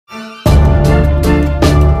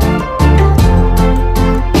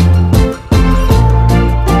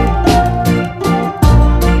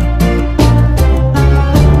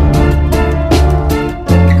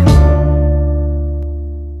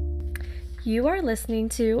You are listening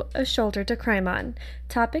to A Shoulder to Cry On.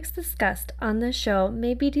 Topics discussed on this show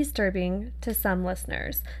may be disturbing to some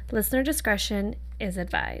listeners. Listener discretion is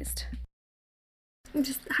advised.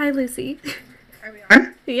 Hi, Lucy. Are we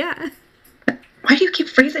on? Yeah. Why do you keep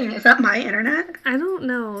freezing? Is that my internet? I don't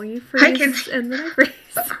know. You freeze Hi, Kinsey. and then I freeze.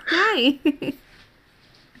 Hi.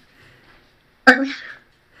 Am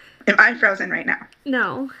I frozen right now?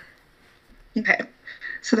 No. Okay.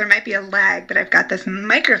 So there might be a lag, but I've got this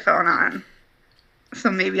microphone on. So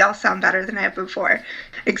maybe I'll sound better than I have before,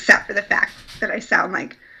 except for the fact that I sound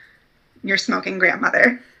like your smoking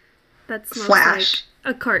grandmother. That smells slash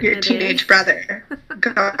like a carton your teenage brother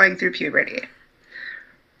going through puberty.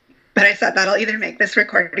 But I said that'll either make this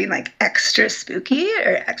recording like extra spooky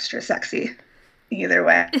or extra sexy. Either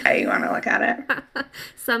way, you want to look at it.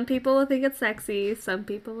 Some people will think it's sexy. Some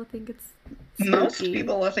people will think it's spooky. Most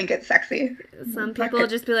people will think it's sexy. Some people will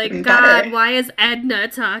just be like, God, why is Edna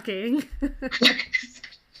talking?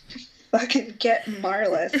 Fucking get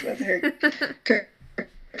Marlis with her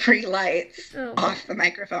free lights off the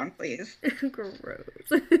microphone, please. Gross.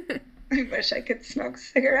 I wish I could smoke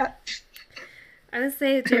cigarettes. I would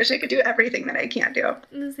say, I wish I could do everything that I can't do. I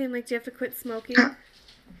was saying, like, do you have to quit smoking?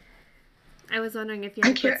 I was wondering if you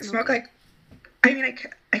had to quit smoking.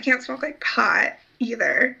 I can't smoke like pot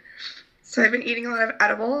either. So I've been eating a lot of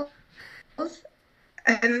edibles,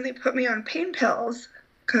 and then they put me on pain pills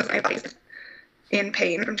because my body's in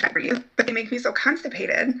pain from trying to breathe, but they make me so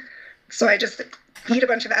constipated. So I just eat a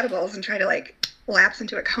bunch of edibles and try to like lapse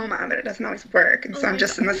into a coma, but it doesn't always work. And so I'm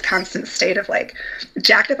just in this constant state of like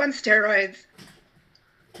jacked up on steroids,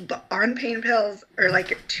 on pain pills, or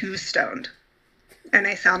like too stoned. And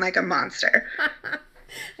I sound like a monster.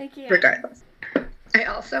 I can't. Regardless. I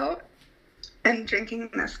also am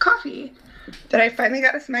drinking this coffee that I finally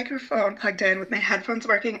got this microphone plugged in with my headphones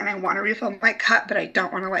working, and I want to refill my cup, but I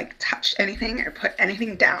don't want to like touch anything or put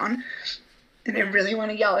anything down. And I really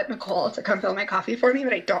want to yell at Nicole to come fill my coffee for me,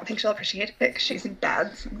 but I don't think she'll appreciate it because she's in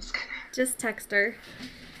bed. So I'm just text her.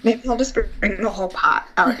 Maybe I'll just bring the whole pot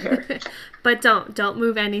out here. But don't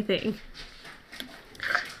move anything.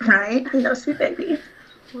 Right? No, sweet baby.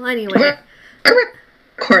 Well, anyway. We're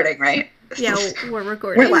recording, right? Yeah, we're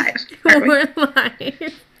recording. We're live. We're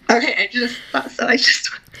live. Okay, I just thought so. I just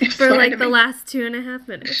for like the last 2.5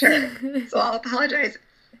 minutes. Sure. So I'll apologize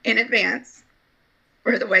in advance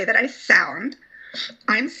for the way that I sound.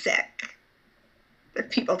 I'm sick. If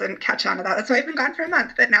people didn't catch on to that. That's why I've been gone for a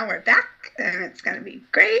month, but now we're back, and it's going to be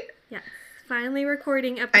great. Yes. Finally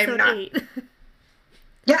recording episode 8.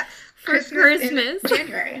 Yes. For Christmas. In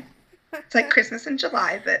January. It's like Christmas in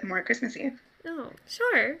July, but more Christmassy. Oh,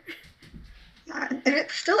 sure. Yeah, and it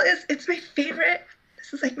still is. It's my favorite.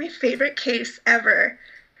 This is like my favorite case ever.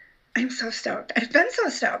 I'm so stoked. I've been so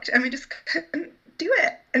stoked, and we just couldn't do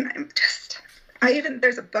it. And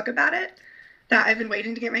there's a book about it that I've been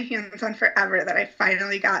waiting to get my hands on forever that I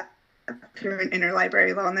finally got through an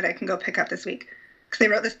interlibrary loan that I can go pick up this week. Because they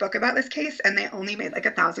wrote this book about this case, and they only made like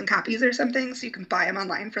 1,000 copies or something, so you can buy them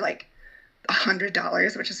online for like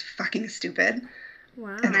 $100, which is fucking stupid.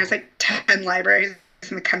 Wow. And there's like 10 libraries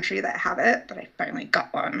in the country that have it, but I finally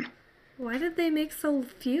got one. Why did they make so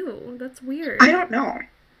few? That's weird. I don't know.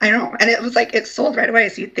 And it was like, it sold right away,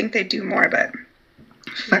 so you'd think they'd do more, but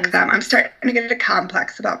fuck them. I'm starting to get a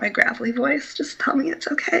complex about my gravelly voice. Just tell me it's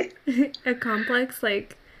okay. A complex?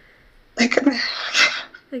 Like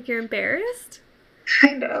you're embarrassed?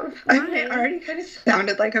 Kind of. Why? I mean, I already kind of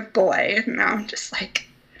sounded like a boy, and now I'm just like...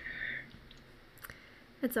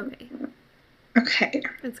 It's okay. Okay.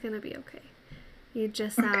 It's gonna be okay. You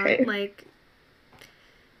just sound like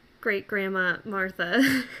great-grandma Martha.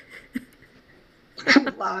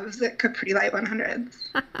 Who loves the Capri Light 100s.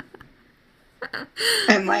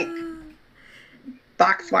 And, like,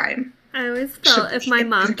 box wine. I always felt if my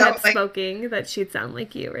mom kept smoking that she'd sound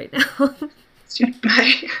like you right now.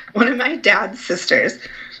 One of my dad's sisters,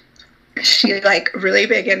 she's like really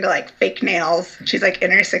big into like fake nails. She's like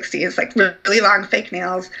in her 60s, like really long fake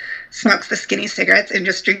nails, smokes the skinny cigarettes, and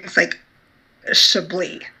just drinks like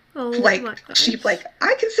Chablis. Oh, like she like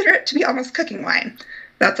I consider it to be almost cooking wine.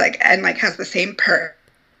 That's like, and like has the same perm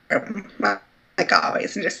like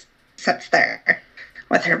always, and just sits there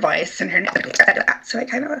with her voice and her nails. So I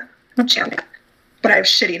kind of chill. But I have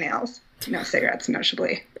shitty nails. No cigarettes, no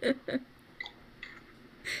Chablis.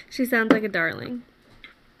 She sounds like a darling.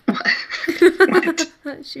 What?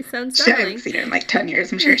 She sounds darling. I haven't seen her in like 10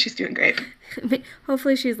 years. I'm sure she's doing great.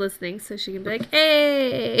 Hopefully she's listening so she can be like,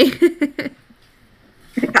 hey!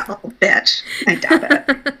 That little bitch. I doubt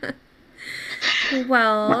it.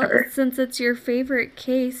 Well, Whatever. Since it's your favorite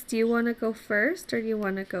case, do you want to go first or do you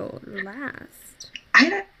want to go last?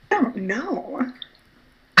 I don't know.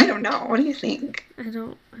 I don't know. What do you think? I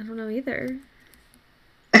don't know either.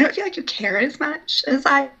 I don't feel like you care as much as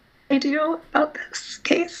I do about this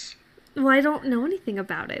case. Well, I don't know anything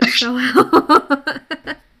about it, so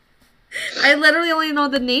I literally only know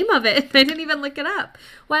the name of it. I didn't even look it up.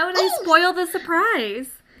 Why would I spoil the surprise?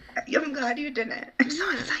 I'm glad you didn't. I'm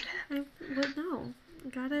so excited. No.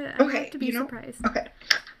 I Okay, have to be surprised. Okay.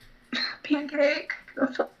 Pancake.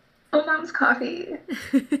 Mom's coffee.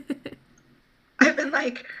 I've been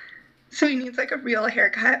like, so he needs like a real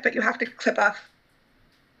haircut, but you have to clip off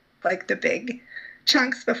like the big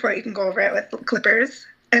chunks before you can go over it with clippers.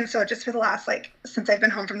 And so just for the last, like, since I've been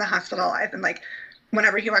home from the hospital, I've been like,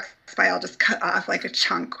 whenever he walks by, I'll just cut off like a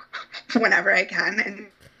chunk whenever I can. And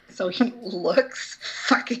so he looks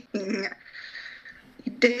fucking,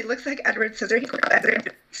 he looks like Edward Scissorhands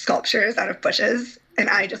sculptures out of bushes. And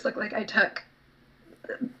I just look like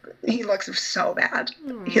he looks so bad.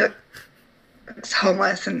 Aww. He looks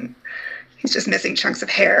homeless and he's just missing chunks of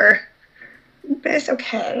hair. But it's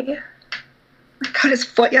okay. I cut his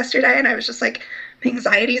foot yesterday and I was just like, my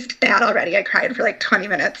anxiety's bad already. I cried for like 20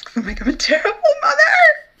 minutes because I'm like, I'm a terrible mother.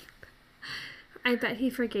 I bet he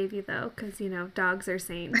forgave you though, because, dogs are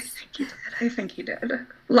saints. I think he did.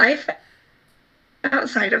 Life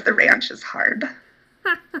outside of the ranch is hard.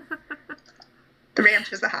 The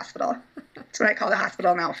ranch is the hospital. That's what I call the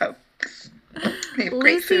hospital now, folks. They have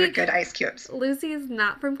great food, good ice cubes. Lucy is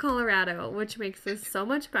not from Colorado, which makes this so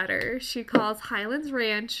much better. She calls Highlands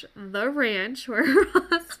Ranch the ranch where her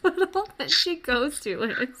hospital that she goes to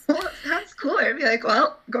is. Well, it sounds cool. I'd be like,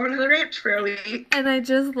 well, going to the ranch for a week. And I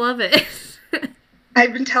just love it.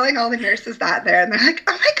 I've been telling all the nurses that there, and they're like,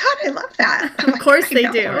 oh my God, I love that. Of course they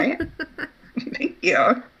do. Right? Thank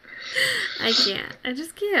you. I can't. I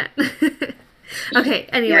just can't. Okay,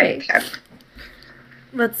 anyway. Yeah,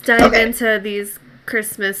 let's dive into these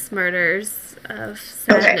Christmas murders of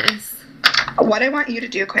sadness. Okay. What I want you to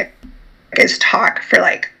do quick is talk for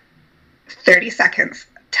like 30 seconds.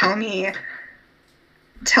 Tell me a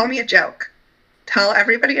joke. Tell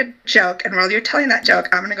everybody a joke, and while you're telling that joke,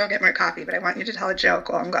 I'm going to go get more coffee, but I want you to tell a joke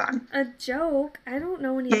while I'm gone. A joke? I don't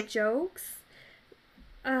know any jokes.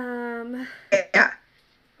 Yeah.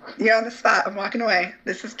 You're on the spot. I'm walking away.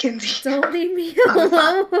 This is Kinsey. Don't leave me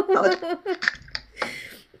alone.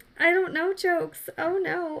 I don't know jokes. Oh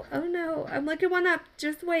no. I'm looking one up.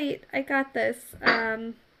 Just wait. I got this.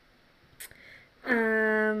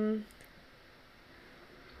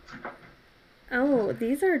 Oh,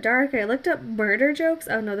 these are dark. I looked up murder jokes.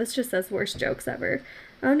 Oh no, this just says worst jokes ever.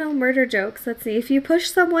 Oh no, murder jokes. Let's see. If you push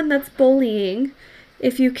someone, that's bullying.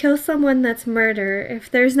 If you kill someone, that's murder. If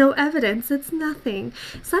there's no evidence, it's nothing.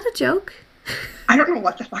 Is that a joke? I don't know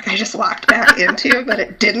what the fuck I just walked back into, but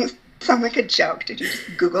it didn't sound like a joke. Did you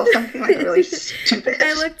just Google something like really stupid?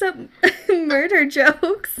 I looked up murder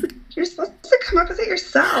jokes. You're supposed to come up with it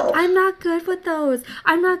yourself. I'm not good with those.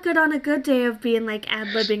 I'm not good on a good day of being like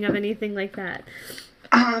ad-libbing of anything like that.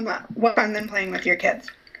 What fun than playing with your kids?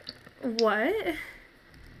 What?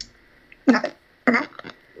 Nothing.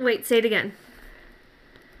 Wait, say it again.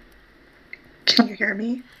 Can you hear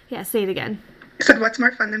me? Yeah, say it again. I said, what's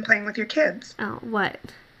more fun than playing with your kids? Oh, what?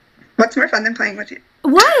 What's more fun than playing with you?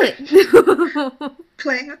 What?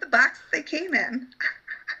 Playing with the box they came in.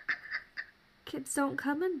 Kids don't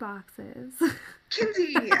come in boxes.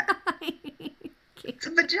 Kinsey! It's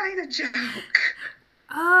a vagina joke.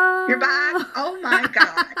 Oh. Your box? Oh my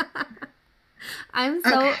God.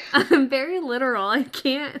 I'm very literal. I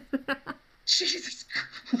can't. Jesus.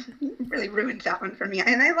 You really ruined that one for me.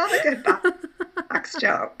 And I love a good box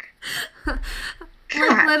joke.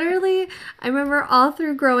 Like, literally, I remember all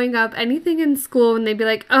through growing up, anything in school, when they'd be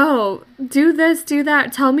like, oh, do this, do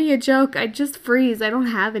that, tell me a joke, I just freeze. I don't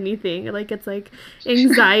have anything. Like, it's like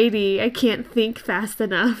anxiety. I can't think fast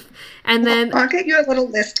enough. And then I'll get you a little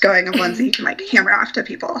list going of ones that you can, like, hammer off to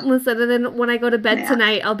people. Listen, and then when I go to bed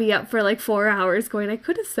tonight, I'll be up for, like, 4 hours going, I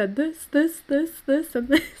could have said this, and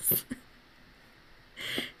this.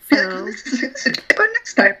 So, but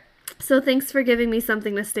next time. So thanks for giving me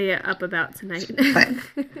something to stay up about tonight. God.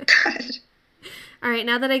 All right,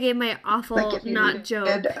 now that I gave my awful like not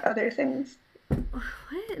joke. Other things.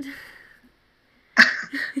 What?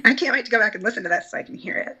 I can't wait to go back and listen to this so I can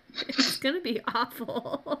hear it. It's gonna be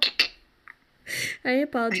awful. I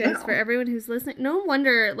apologize for everyone who's listening. No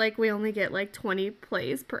wonder, like, we only get like 20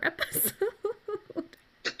 plays per episode.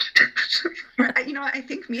 You know what? I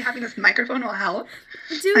think me having this microphone will help.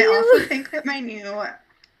 I also think that my new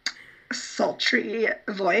sultry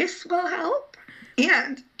voice will help.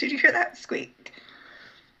 And did you hear that squeak?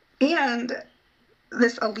 And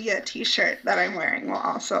this Aaliyah t-shirt that I'm wearing will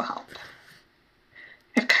also help.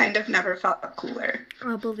 I've kind of never felt cooler.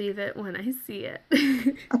 I'll believe it when I see it.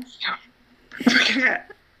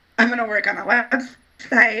 I'm going to work on a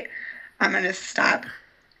website. I'm going to stop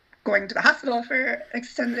going to the hospital for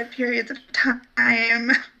extended periods of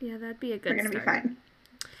time. Yeah, that'd be a good We're going to be start. fine.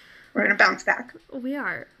 We're going to bounce back. We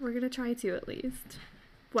are. We're going to try to at least.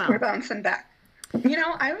 Well, we're bouncing back. You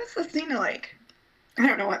know, I was listening to I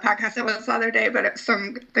don't know what podcast it was the other day, but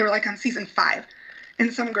they were like on season 5.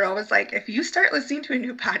 And some girl was like, if you start listening to a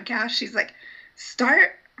new podcast, she's like,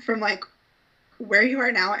 start from like where you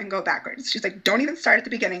are now and go backwards. She's like, don't even start at the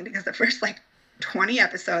beginning because the first like 20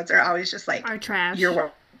 episodes are always just like our trash.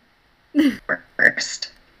 Your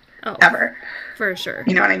worst oh, ever. For sure.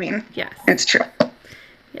 You know what I mean? Yes. It's true.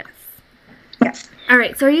 Yes. Yes. All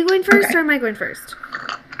right. So are you going first or am I going first?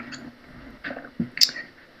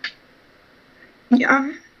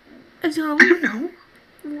 Yeah. I don't know.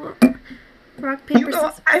 Well, rock, paper,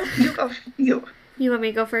 scissors. You go. You want me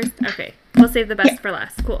to go first? Okay. We'll save the best for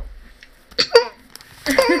last. Cool.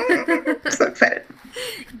 So excited.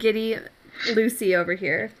 Giddy Lucy over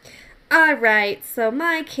here. All right. So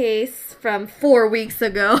my case from 4 weeks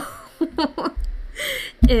ago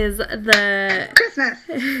is the Christmas.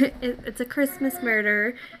 It's a Christmas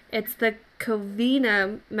murder. It's the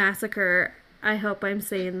Covina massacre. I hope I'm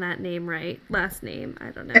saying that name right. Last name,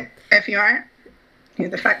 I don't know. If you aren't, who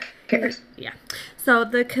the fuck cares? Yeah. So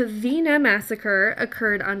the Covina massacre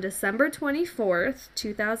occurred on December 24th,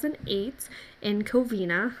 2008 in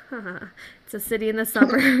Covina. It's a city in the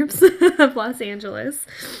suburbs of Los Angeles.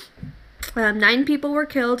 9 people were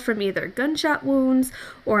killed from either gunshot wounds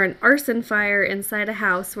or an arson fire inside a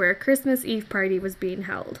house where a Christmas Eve party was being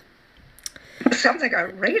held. Sounds like a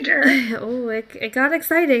rager. Oh, it got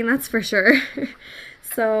exciting, that's for sure.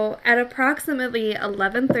 So, at approximately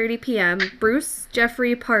 11:30 p.m., Bruce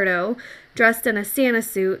Jeffrey Pardo, dressed in a Santa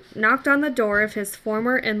suit, knocked on the door of his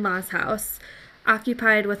former in-laws' house,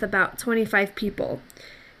 occupied with about 25 people.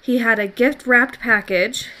 He had a gift-wrapped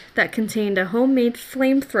package that contained a homemade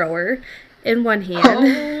flamethrower in one hand.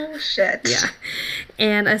 Oh, shit. Yeah.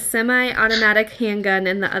 And a semi-automatic handgun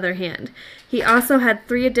in the other hand. He also had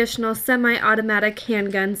 3 additional semi-automatic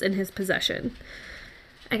handguns in his possession.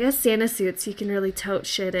 I guess Santa suits you can really tote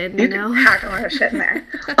shit in, you know? Can pack a lot of shit in there.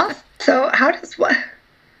 Also, how does what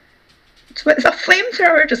is a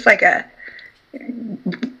flamethrower just like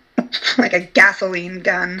a gasoline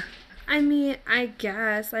gun? I mean, I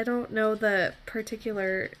guess. I don't know the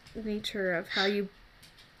particular nature of how you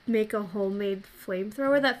make a homemade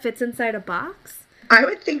flamethrower that fits inside a box. I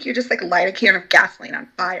would think you just like light a can of gasoline on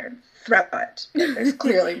fire and throw it. There's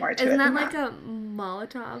clearly more to it. Isn't that like a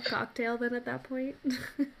Molotov cocktail then at that point?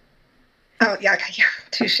 Oh, yeah,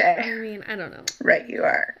 touche. I mean, I don't know. Right, you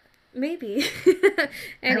are. Maybe.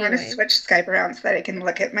 Anyway. I want to switch Skype around so that I can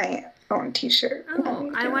look at my own t-shirt.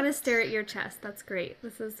 Oh, I want to stare at your chest. That's great.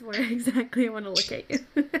 This is where exactly I want to look at you.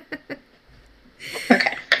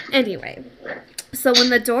 Okay. Anyway, so when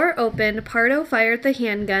the door opened, Pardo fired the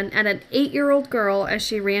handgun at an 8-year-old girl as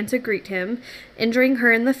she ran to greet him, injuring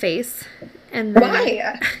her in the face. And then,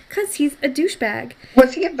 why? Because he's a douchebag.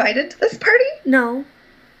 Was he invited to this party? No.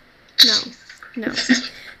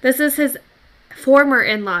 This is his former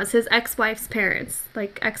in-laws, his ex-wife's parents.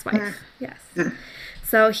 Like, ex-wife. Yes.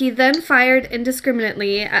 So he then fired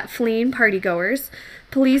indiscriminately at fleeing partygoers.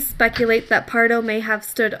 Police speculate that Pardo may have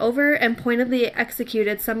stood over and pointedly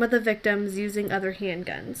executed some of the victims using other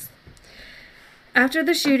handguns. After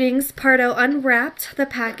the shootings, Pardo unwrapped the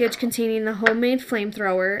package containing the homemade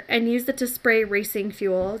flamethrower and used it to spray racing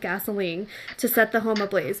fuel, gasoline, to set the home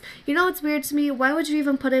ablaze. You know what's weird to me? Why would you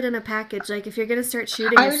even put it in a package? Like, if you're going to start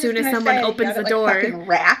shooting as soon as someone opens the door. Fucking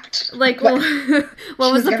wrapped. Like, what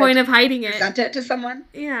was the point of hiding it? Present it to someone?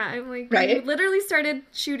 Yeah, I'm like, right? You literally started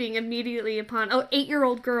shooting immediately upon,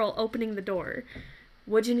 8-year-old girl opening the door.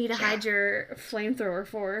 What'd you need to hide your flamethrower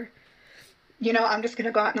for? You know, I'm just going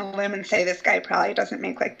to go out on a limb and say this guy probably doesn't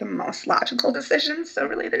make, like, the most logical decisions, so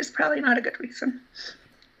really there's probably not a good reason.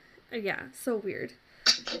 Yeah, so weird.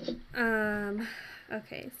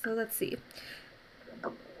 Okay, so let's see.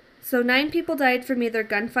 So 9 people died from either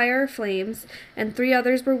gunfire or flames, and 3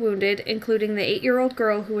 others were wounded, including the 8-year-old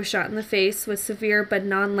girl who was shot in the face with severe but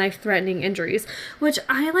non-life-threatening injuries, which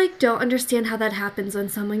I, don't understand how that happens when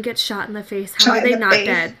someone gets shot in the face. How are they not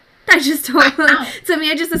dead? I just don't. To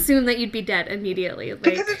me, I just assume that you'd be dead immediately.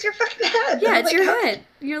 Because it's your fucking head. Yeah, it's your head.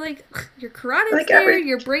 You're like, your carotid's there,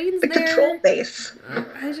 your brain's there. The control base.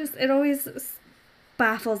 It always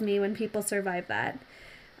baffles me when people survive that.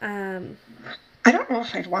 I don't know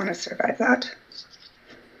if I'd want to survive that.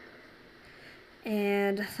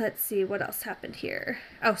 And let's see what else happened here.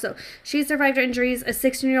 Oh, so she survived her injuries, a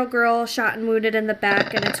 16-year-old girl shot and wounded in the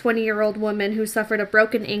back, and a 20-year-old woman who suffered a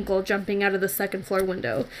broken ankle jumping out of the second floor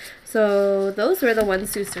window. So those were the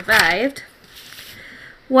ones who survived.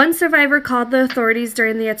 One survivor called the authorities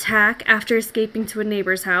during the attack after escaping to a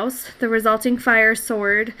neighbor's house. The resulting fire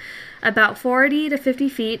soared about 40 to 50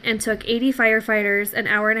 feet and took 80 firefighters an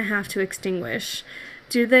hour and a half to extinguish.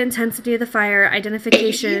 Due to the intensity of the fire,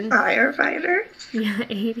 identification... 80 firefighters? Yeah,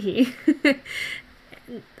 80.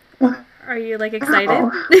 What? Are you, like, excited?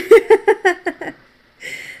 Oh.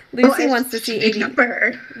 Lucy wants to see 80.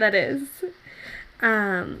 Number. That is.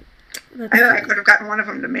 I know I could have gotten one of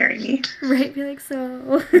them to marry me. Right, be like,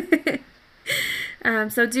 so...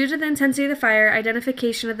 So due to the intensity of the fire,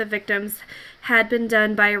 identification of the victims had been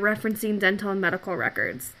done by referencing dental and medical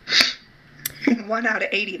records. 1 out of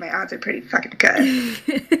 80, my odds are pretty fucking good.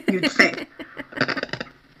 You'd think.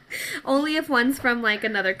 Only if one's from, like,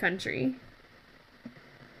 another country.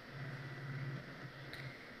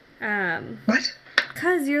 What?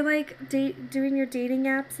 'Cause you're, like, doing your dating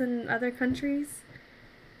apps in other countries.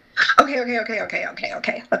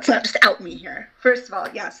 Okay. Let's not just out me here. First of all,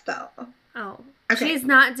 yes, though. Oh. Okay. She's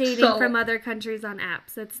not dating from other countries on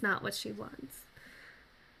apps. It's not what she wants.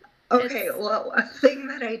 Okay, well, a thing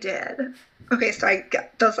that I did. Okay, so I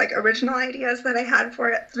got those, like, original ideas that I had for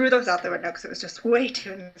it, threw those out the window because it was just way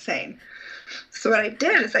too insane. So what I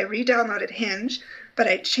did is I re-downloaded Hinge, but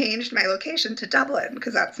I changed my location to Dublin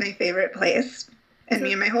because that's my favorite place. And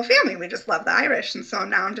me and my whole family, we just love the Irish. And so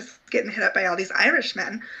now I'm just getting hit up by all these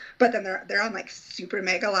Irishmen. But then they're on, like, super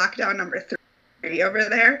mega lockdown number 3 over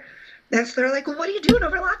there. And so they're like, well, what are you doing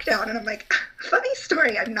over lockdown? And I'm like, funny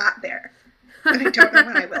story, I'm not there. And I don't know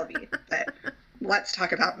when I will be, but let's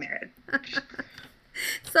talk about marriage.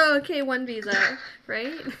 So, K1 visa,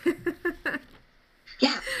 right?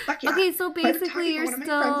 Yeah, fuck yeah. Okay, so basically you're one of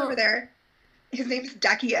still... my friends over there, his name's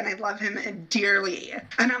Ducky, and I love him dearly.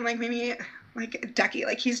 And I'm like, maybe, like, Ducky,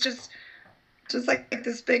 like, he's just like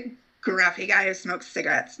this big, gruffy guy who smokes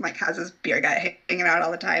cigarettes and, like, has his beer gut hanging out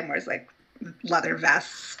all the time, wears, like, leather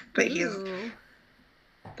vests, but he's...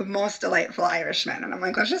 the most delightful Irishman. And I'm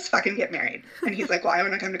like, let's just fucking get married. And he's like, well, I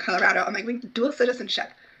want to come to Colorado. I'm like, we can dual citizenship.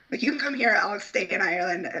 Like, you can come here, I'll stay in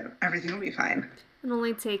Ireland, and everything will be fine. It'll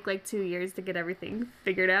only take, like, 2 years to get everything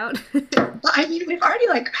figured out. Well, I mean, we've already,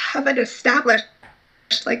 like, have it established.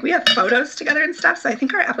 Like, we have photos together and stuff, so I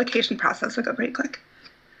think our application process will go pretty quick.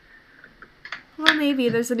 Well, maybe.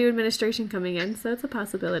 There's a new administration coming in, so it's a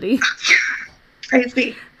possibility.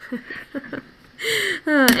 Crazy.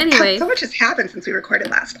 Anyway. So much has happened since we recorded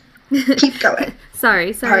last. Keep going.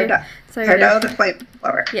 Sorry. Pardo, the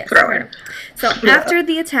flamethrower. Yes, thrower. So after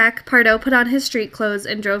the attack, Pardo put on his street clothes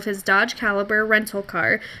and drove his Dodge Caliber rental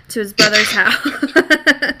car to his brother's house.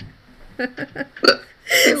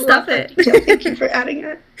 Stop it. Thank you for adding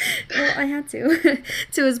it. Well, I had to.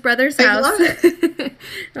 To his brother's house. I love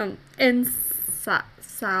it. In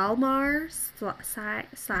Salmar?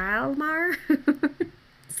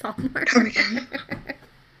 Come again.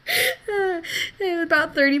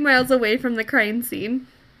 About 30 miles away from the crime scene,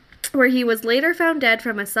 where he was later found dead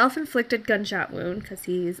from a self-inflicted gunshot wound because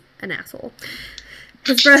he's an asshole.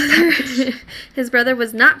 His brother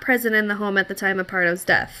was not present in the home at the time of Pardo's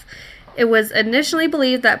death. It was initially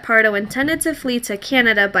believed that Pardo intended to flee to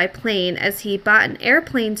Canada by plane as he bought an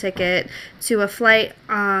airplane ticket to a flight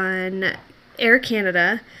on Air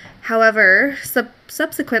Canada. However,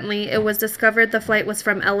 subsequently, it was discovered the flight was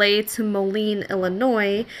from LA to Moline,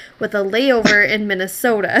 Illinois, with a layover in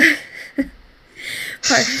Minnesota.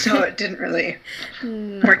 So it didn't really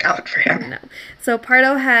work out for him. No. So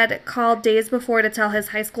Pardo had called days before to tell his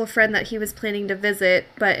high school friend that he was planning to visit,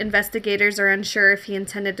 but investigators are unsure if he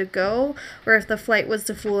intended to go or if the flight was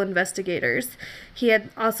to fool investigators. He had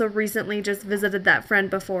also recently just visited that friend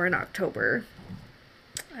before in October.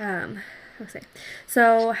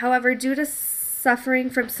 So, however, due to suffering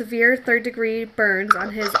from severe third-degree burns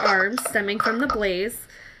on his arms stemming from the blaze,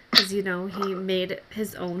 because, you know, he made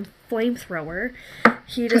his own flamethrower,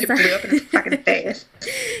 he blew up in his fucking face.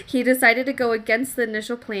 He decided to go against the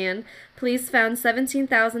initial plan. Police found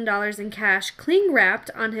 $17,000 in cash cling-wrapped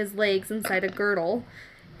on his legs inside a girdle.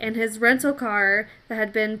 And his rental car that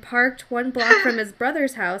had been parked 1 block from his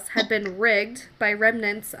brother's house had been rigged by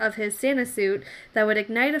remnants of his Santa suit that would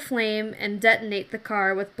ignite a flame and detonate the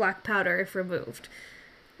car with black powder if removed.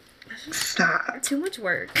 Stop. Too much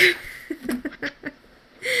work.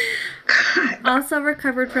 God. Also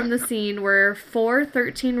recovered from the scene were 4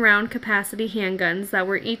 13-round capacity handguns that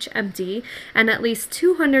were each empty and at least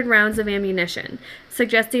 200 rounds of ammunition,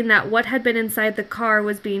 suggesting that what had been inside the car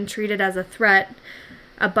was being treated as a threat.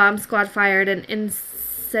 A bomb squad fired an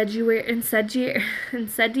incendiary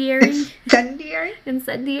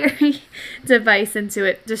device into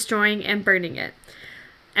it, destroying and burning it.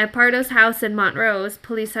 At Pardo's house in Montrose,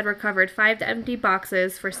 police had recovered 5 empty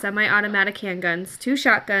boxes for semi-automatic handguns, 2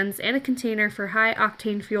 shotguns, and a container for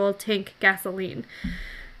high-octane fuel tank gasoline.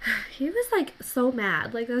 He was, like, so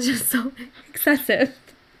mad. Like, that was just so excessive.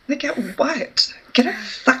 Like, at what? Get a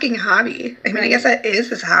fucking hobby. I mean, I guess that is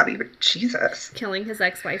his hobby, but Jesus. Killing his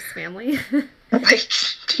ex-wife's family. Like,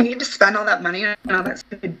 do you need to spend all that money on all that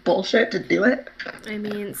stupid bullshit to do it? I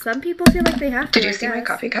mean, some people feel like they have to. Did you see my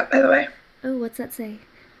coffee cup, by the way? Oh, what's that say?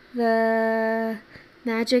 The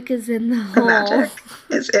magic is in the hole. The magic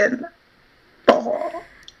is in the hole.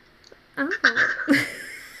 Oh.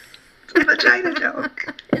 It's a vagina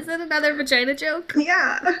joke. Is it another vagina joke?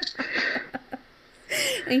 Yeah.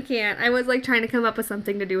 I can't. I was like trying to come up with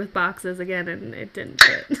something to do with boxes again, and it didn't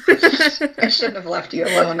fit. I shouldn't have left you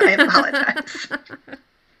alone. I apologize.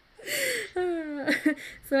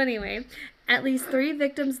 So anyway, at least 3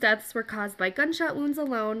 victims' deaths were caused by gunshot wounds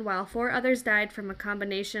alone, while 4 others died from a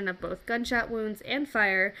combination of both gunshot wounds and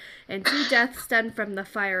fire, and 2 deaths stemmed from the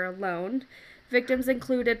fire alone. Victims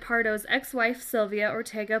included Pardo's ex-wife, Sylvia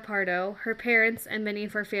Ortega Pardo, her parents, and many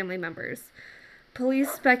of her family members.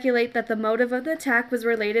 Police speculate that the motive of the attack was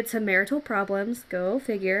related to marital problems, go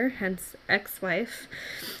figure, hence ex-wife.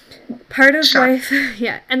 Pardo's wife,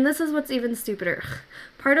 yeah, and this is what's even stupider.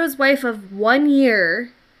 Pardo's wife of 1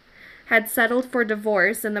 year had settled for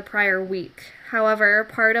divorce in the prior week. However,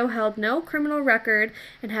 Pardo held no criminal record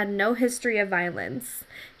and had no history of violence.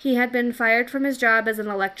 He had been fired from his job as an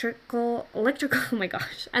electrical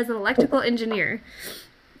engineer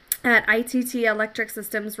at ITT Electric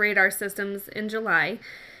Systems Radar Systems in July.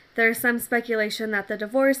 There's some speculation that the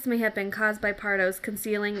divorce may have been caused by Pardo's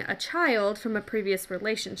concealing a child from a previous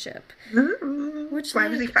relationship. Why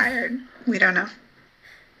was he fired? We don't know.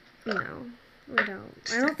 No, we don't.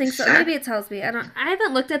 I don't think so. Maybe it tells me. I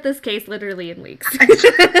haven't looked at this case literally in weeks. I know,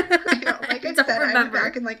 like I said, I went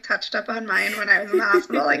back and like touched up on mine when I was in the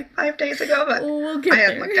hospital like 5 days ago, but I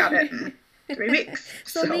hadn't looked at it in 3 weeks.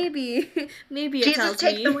 So maybe it Jesus, tells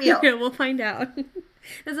take me. The wheel. Yeah, we'll find out.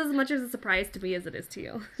 This is as much of a surprise to me as it is to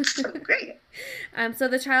you. So great. So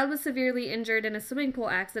the child was severely injured in a swimming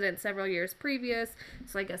pool accident several years previous.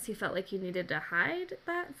 So I guess he felt like he needed to hide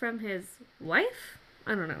that from his wife?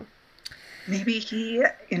 I don't know. Maybe he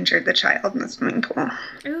injured the child in the swimming pool.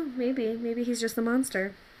 Oh, maybe. Maybe he's just a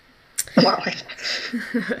monster. Well,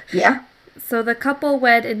 yeah. So the couple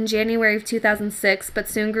wed in January of 2006, but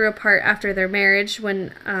soon grew apart after their marriage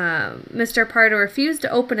when Mr. Pardo refused to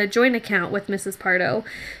open a joint account with Mrs. Pardo.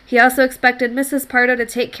 He also expected Mrs. Pardo to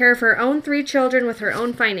take care of her own 3 children with her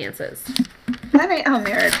own finances. That ain't how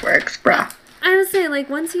marriage works, bruh. I was saying, like,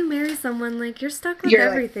 once you marry someone, like, you're stuck with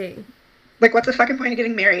everything. Like, what's the fucking point of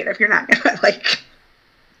getting married if you're not gonna, like,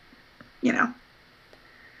 you know,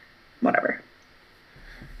 whatever.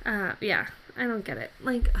 Yeah, I don't get it.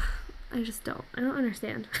 Like, I just don't. I don't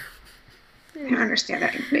understand. I don't understand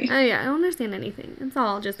anything. Yeah, I don't understand anything. It's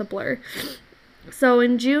all just a blur. So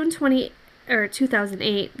in June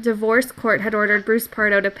 2008, divorce court had ordered Bruce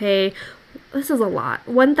Pardo to pay, this is a lot,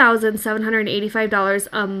 $1,785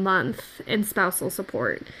 a month in spousal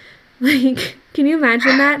support. Like, can you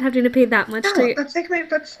imagine that? Having to pay that much to... That's like my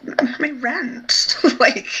rent.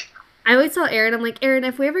 Like... I always tell Erin, I'm like, Erin,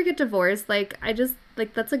 if we ever get divorced, like,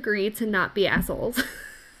 let's agree to not be assholes.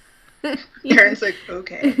 Erin's like,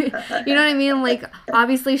 okay. You know what I mean? Like,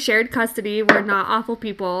 obviously shared custody, we're not awful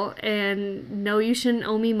people, and no, you shouldn't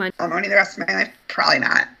owe me money. I'll owe you the rest of my life? Probably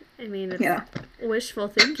not. I mean, it's wishful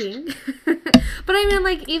thinking. But I mean,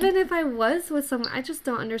 like, even if I was with someone, I just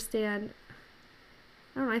don't understand...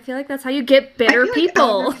 I don't know, I feel like that's how you get bitter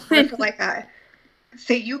people. Like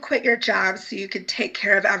say you quit your job so you could take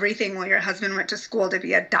care of everything while your husband went to school to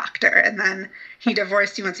be a doctor, and then he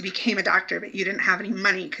divorced you once he became a doctor, but you didn't have any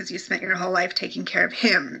money because you spent your whole life taking care of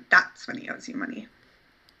him. That's when he owes you money.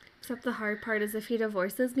 Except the hard part is if he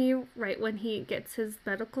divorces me right when he gets his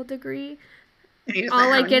medical degree,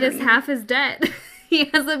 all I get is half his debt. He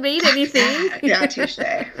hasn't made anything. Yeah, touche.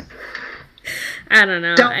 I don't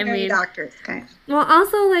know. Don't marry doctors, guys. Well,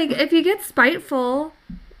 also, like, if you get spiteful,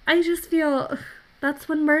 I just feel that's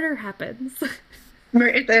when murder happens.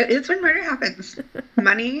 It's when murder happens.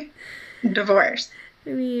 Money, divorce. I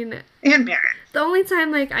mean... And marriage. The only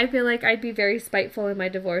time, like, I feel like I'd be very spiteful in my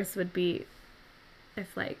divorce would be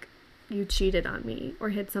if, like, you cheated on me or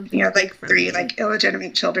hid something. Yeah, like 3, like,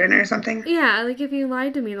 illegitimate children or something. Yeah, like, if you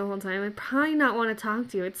lied to me the whole time, I'd probably not want to talk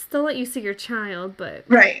to you. I'd still let you see your child, but...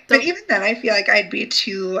 Right. But even then, I feel like I'd be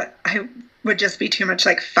would just be too much,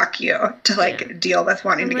 like, fuck you to, like, deal with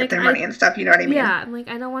wanting to get their money and stuff, you know what I mean? Yeah, I'm like,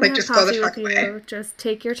 I don't want to have coffee with you. Just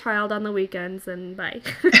take your child on the weekends and bye.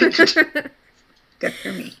 Good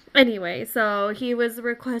for me. Anyway, so he was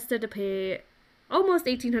requested to pay almost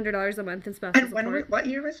 $1,800 a month in spousal support. And what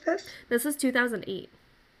year was this? This is 2008.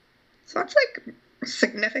 So that's, like,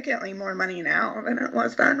 significantly more money now than it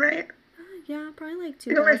was then, right? Yeah, probably like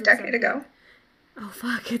 2 over a decade ago. Oh,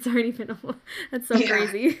 fuck, it's already been that's so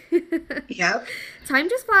crazy. Yep. Time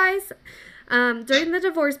just flies. During the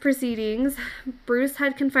divorce proceedings, Bruce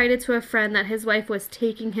had confided to a friend that his wife was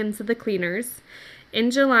taking him to the cleaners.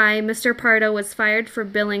 In July, Mr. Pardo was fired for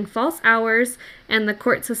billing false hours, and the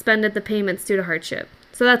court suspended the payments due to hardship.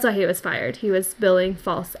 So that's why he was fired. He was billing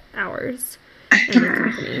false hours in the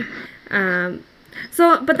company.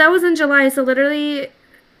 But that was in July, so literally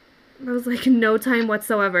there was, like, no time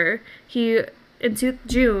whatsoever. In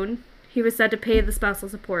June, he was said to pay the spousal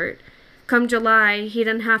support. Come July, he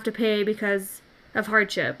didn't have to pay because of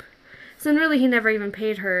hardship. So really, he never even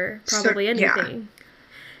paid her probably anything.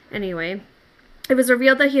 Yeah. Anyway, it was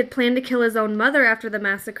revealed that he had planned to kill his own mother after the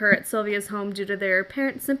massacre at Sylvia's home due to their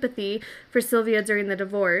apparent sympathy for Sylvia during the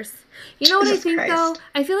divorce. You know what I think, though?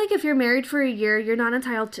 I feel like if you're married for a year, you're not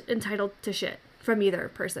entitled to shit from either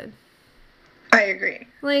person. I agree.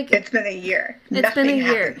 Like, it's been a year. It's been a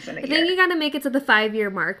year. I think you gotta make it to the 5-year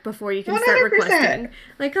mark before you can 100%. Start requesting.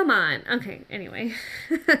 Like, come on. Okay, anyway.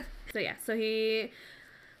 So he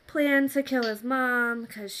planned to kill his mom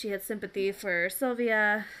because she had sympathy for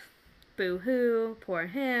Sylvia. Boo-hoo. Poor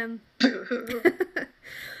him. Boo-hoo.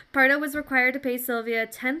 Pardo was required to pay Sylvia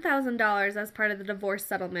 $10,000 as part of the divorce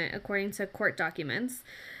settlement, according to court documents.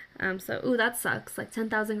 That sucks. Like,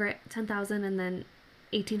 $10,000 and then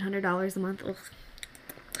 $1,800 a month. Ugh.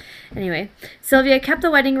 Anyway, Sylvia kept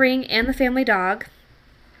the wedding ring and the family dog.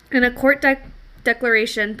 In a court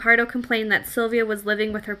declaration, Pardo complained that Sylvia was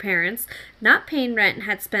living with her parents, not paying rent, and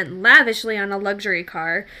had spent lavishly on a luxury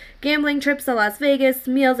car, gambling trips to Las Vegas,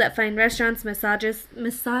 meals at fine restaurants,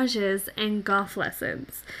 massages, and golf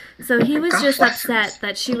lessons. So he was just upset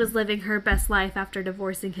that she was living her best life after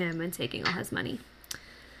divorcing him and taking all his money.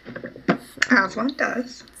 As one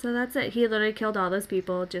does. So that's it. He literally killed all those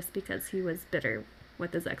people just because he was bitter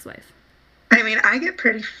with his ex-wife. I mean, I get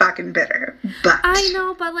pretty fucking bitter, but... I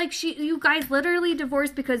know, but, like, you guys literally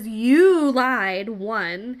divorced because you lied,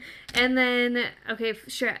 one, and then, okay,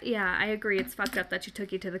 sure, yeah, I agree, it's fucked up that she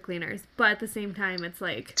took you to the cleaners, but at the same time, it's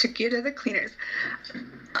like... Took you to the cleaners.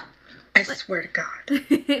 I swear to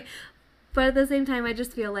God. But at the same time, I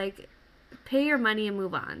just feel like, pay your money and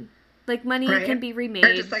move on. Like, money can be remade.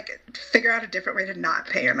 Or just, like, figure out a different way to not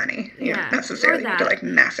pay your money. You don't necessarily need to, like,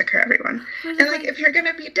 massacre everyone. And, like, if you're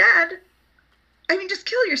gonna be dead, I mean, just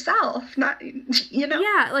kill yourself. Not, you know?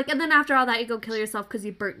 Yeah, like, and then after all that, you go kill yourself because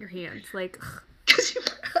you burnt your hands. Like,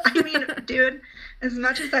 I mean, dude, as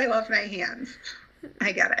much as I love my hands,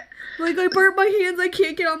 I get it. Like, I burnt my hands. I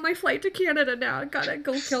can't get on my flight to Canada now. I gotta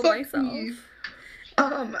go kill myself.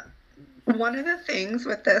 One of the things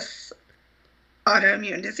with this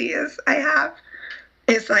autoimmune disease I have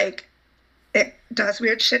is, like, it does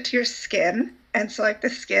weird shit to your skin, and so, like, the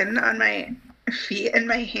skin on my feet and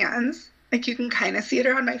my hands, like, you can kind of see it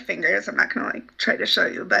around my fingers. I'm not gonna, like, try to show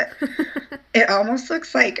you, but it almost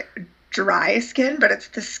looks like dry skin, but it's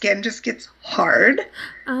the skin just gets hard.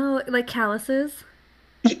 Oh, like calluses?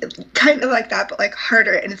 Yeah, kind of like that, but, like,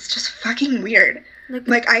 harder, and it's just fucking weird.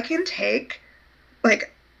 Like, I can take,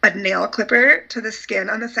 like, a nail clipper to the skin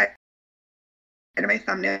on the side of my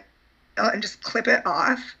thumbnail and just clip it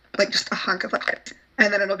off, like, just a hunk of, like,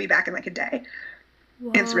 and then it'll be back in, like, a day.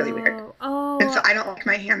 And it's really weird. Oh. And so I don't like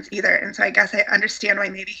my hands either, and so I guess I understand why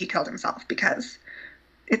maybe he killed himself, because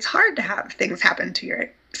it's hard to have things happen to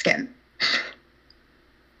your skin.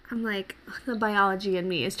 I'm like, the biology in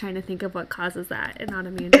me is trying to think of what causes that in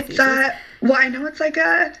autoimmune diseases. Well, I know it's like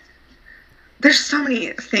there's so many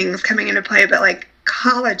things coming into play, but, like,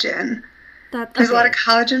 collagen. There's a lot of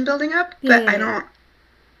collagen building up, but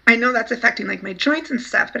I know that's affecting, like, my joints and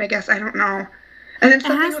stuff, but I guess I don't know. And then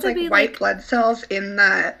something with, like, white blood cells in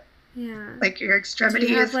the, like, your extremities.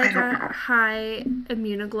 Do you have, like, I don't know. High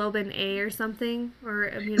immunoglobulin A or something?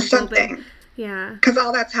 Or immunoglobulin... Something. Yeah. Because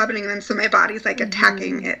all that's happening, and then so my body's, like,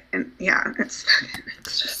 attacking it, and, it's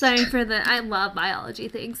just... Sorry for I love biology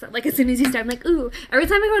things. Like, as soon as you start, I'm like, ooh. Every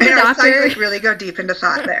time I go to the doctor... I saw you, like, really go deep into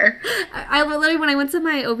thought there. I literally, when I went to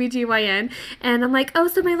my OBGYN, and I'm like, oh,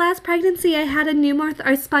 so my last pregnancy, I had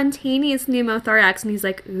a spontaneous pneumothorax, and he's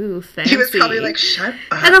like, ooh, fancy. He was probably like, shut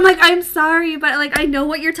up. And I'm like, I'm sorry, but, like, I know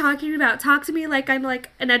what you're talking talking about? Talk to me like I'm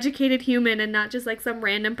like an educated human and not just like some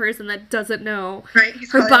random person that doesn't know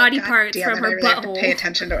her body parts from her butthole. Have to pay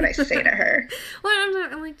attention to what I say to her. Well,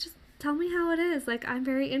 I'm like, just tell me how it is. Like, I'm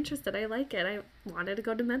very interested. I like it. I wanted to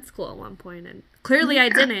go to med school at one point, and clearly I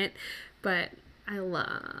didn't, but I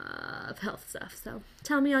love health stuff. So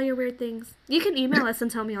tell me all your weird things. You can email us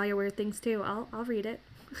and tell me all your weird things too. I'll read it.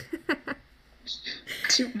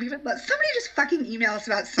 We would love somebody just fucking email us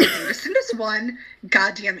about something. Just send us one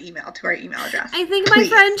goddamn email to our email address. I think my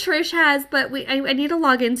friend Trish has, but I need to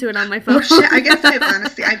log into it on my phone. Oh shit! I guess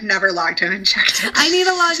I've never logged in and checked it. I need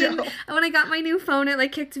to log in. When I got my new phone, it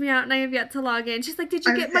like kicked me out, and I have yet to log in. She's like, "Did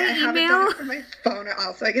you get my email?" I haven't done it for my phone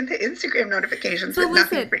also. I get the Instagram notifications, but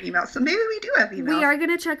nothing for email. So maybe we do have email. We are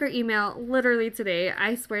gonna check our email literally today.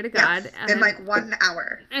 I swear to God. Yes, in like 1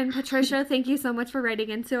 hour. And Patricia, thank you so much for writing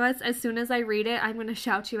into us. As soon as I read it, I'm gonna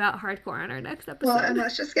shout you out hardcore on our next episode. Well, and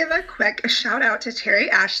let's just give a quick shout out to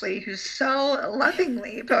Terry Ashley, who's so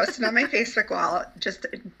lovingly posted on my Facebook wall, just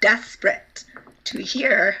desperate to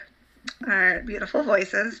hear our beautiful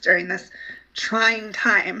voices during this trying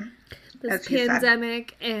time. This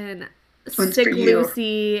pandemic and sick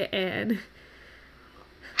Lucy and,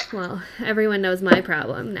 well, everyone knows my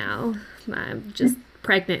problem now. I'm just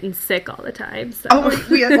pregnant and sick all the time. So. Oh,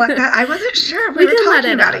 we had let that. I wasn't sure. We were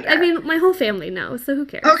talking about it yet. I mean, my whole family knows, so who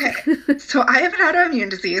cares? Okay. So I have an autoimmune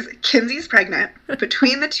disease. Kinsey's pregnant.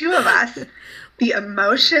 Between the two of us, the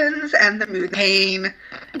emotions and the mood, pain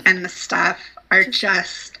and the stuff are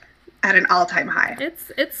just at an all-time high.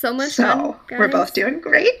 It's so much fun, So we're both doing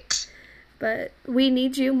great. But we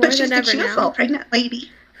need you more than ever now. She's the cutest little pregnant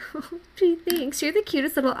lady. Oh, gee, thanks. You're the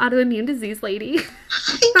cutest little autoimmune disease lady.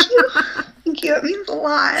 Thank you. Thank you. It means a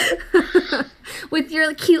lot. With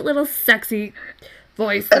your cute little sexy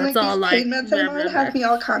voice, that's all like. Pain meds I'm on have me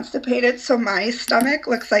all constipated, so my stomach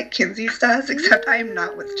looks like Kinsey's does, except I am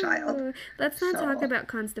not with child. Let's not talk about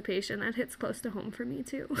constipation. That hits close to home for me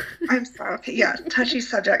too. I'm sorry. Okay, yeah, touchy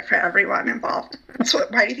subject for everyone involved. So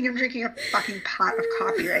why do you think I'm drinking a fucking pot of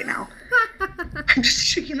coffee right now? I'm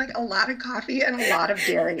just drinking like a lot of coffee and a lot of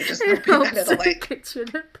dairy, just hoping that it'll like. Get you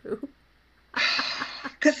to poop.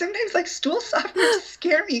 Because sometimes like stool softeners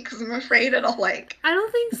scare me because I'm afraid it'll like. I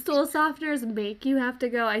don't think stool softeners make you have to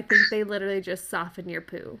go. I think they literally just soften your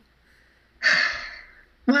poo.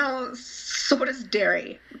 Well, so does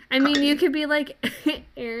dairy. I mean, you could be like,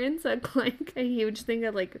 Aaron took like a huge thing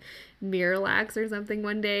of like Miralax or something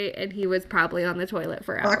one day, and he was probably on the toilet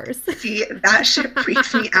for hours. See, that shit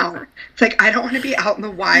freaks me out. It's like, I don't want to be out in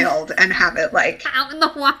the wild and have it like. Out in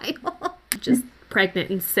the wild. Just pregnant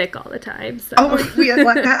and sick all the time. So. Oh, we had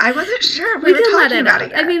let that. I wasn't sure. We were talking about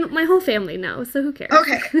it yet. I mean, my whole family knows, so who cares?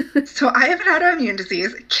 Okay. So I have an autoimmune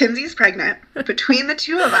disease. Kinsey's pregnant. Between the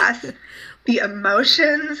two of us, the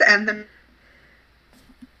emotions and the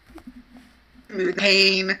mood,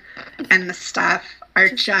 pain and the stuff are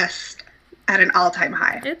just at an all-time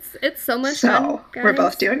high. It's so much fun, So guys. we're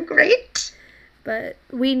both doing great. But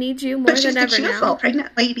we need you more than ever now. She's the cutest little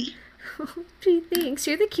pregnant lady. Oh, gee, thanks.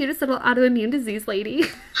 You're the cutest little autoimmune disease lady.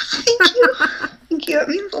 Thank you. Thank you. It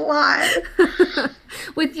means a lot.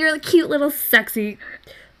 With your cute little sexy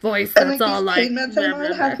voice, that's and, all like. Pain meds I'm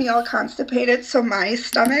on have me all constipated, so my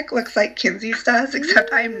stomach looks like Kinsey's does,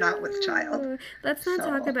 except I am not with child. Let's not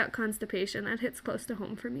talk about constipation. That hits close to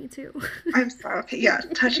home for me too. I'm sorry. Okay, yeah,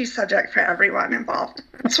 touchy subject for everyone involved.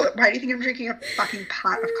 So why do you think I'm drinking a fucking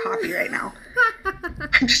pot of coffee right now?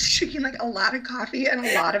 I'm just drinking like a lot of coffee and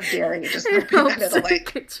a lot of dairy, just hoping that it'll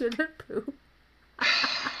like. Get you to poop.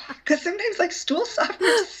 Because sometimes like stool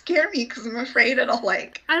softeners scare me because I'm afraid it'll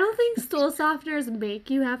like. I don't think stool softeners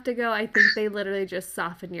make you have to go. I think they literally just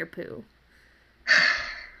soften your poo.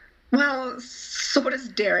 Well, so does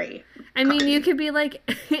dairy. I mean, you could be like,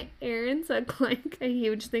 Aaron took like a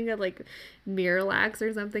huge thing of like Miralax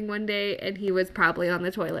or something one day, and he was probably on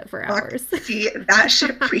the toilet for hours. See, that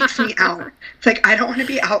shit freaks me out. It's like, I don't want to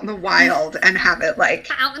be out in the wild and have it like.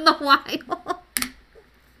 Out in the wild.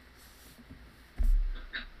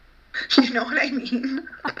 You know what I mean?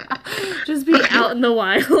 Just be out in the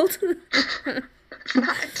wild.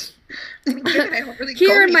 Not. I mean, I don't really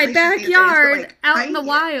here go in my backyard, days, like, out in the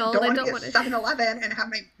wild. I don't want to 7-Eleven and have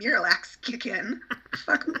my Miralax kick in.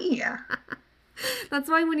 Fuck me. That's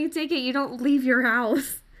why when you take it, you don't leave your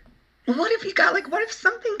house. What if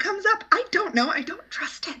something comes up? I don't know. I don't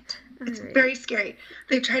trust it. It's very scary.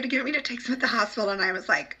 They tried to get me to take some at the hospital, and I was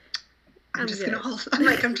like, I'm just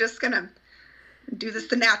gonna do this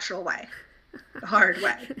the natural way. The hard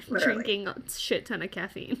way. Literally. Drinking a shit ton of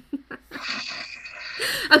caffeine.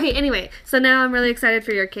 Okay, anyway, so now I'm really excited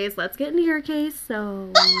for your case. Let's get into your case.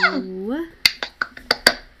 So,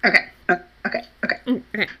 Okay.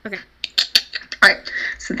 Okay. All right.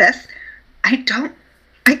 So this, I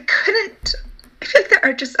couldn't, I feel like there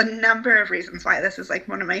are just a number of reasons why this is like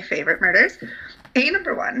one of my favorite murders.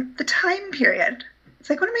 Number one, the time period. It's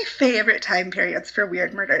like one of my favorite time periods for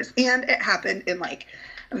weird murders. And it happened in like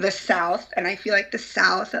the South. And I feel like the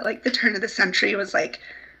South at like the turn of the century was like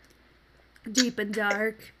deep and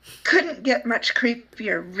dark. Couldn't get much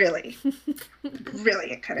creepier, really.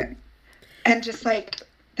 Really, it couldn't. And just like,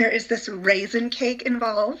 there is this raisin cake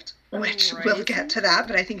involved, which we'll get to that,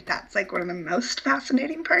 but I think that's like one of the most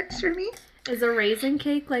fascinating parts for me. Is a raisin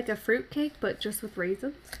cake like a fruit cake, but just with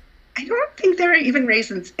raisins? I don't think there are even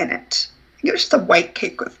raisins in it. I think it was just a white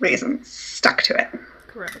cake with raisins stuck to it.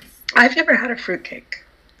 Gross. I've never had a fruit cake.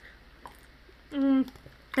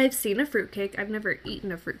 I've seen a fruit cake. I've never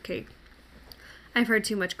eaten a fruit cake. I've heard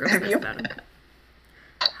too much grossness about them.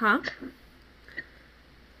 Huh?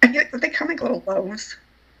 I feel like they come like little loaves.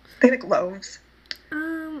 They like loaves.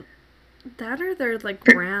 That or they're like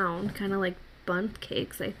round, kind of like bundt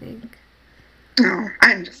cakes, I think. No,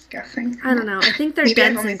 I'm just guessing. I don't know. I think they're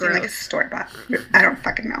dense and gross. Like store-bought. I don't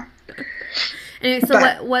fucking know. Anyway,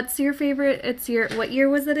 so what's your favorite? What year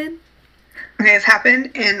was it in? Okay, this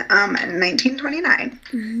happened in 1929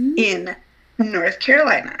 in North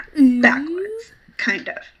Carolina. Backwards, kind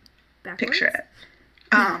of. Backwards? Picture it.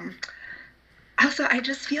 Also, I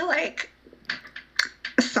just feel like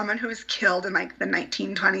someone who was killed in like the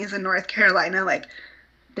 1920s in North Carolina, like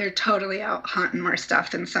they're totally out hunting more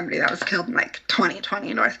stuff than somebody that was killed in like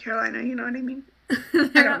 2020 North Carolina. You know what I mean? I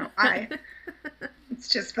don't know why. It's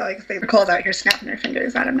just felt like if they were cold out here snapping their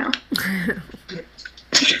fingers. I don't know.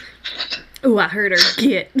 Oh, I heard her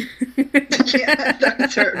get. Yeah,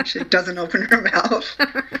 that's her. She doesn't open her mouth.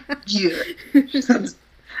 Yeah. She sounds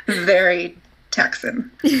very Texan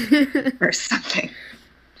or something.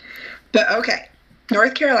 But okay.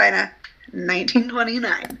 North Carolina,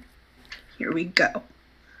 1929. Here we go.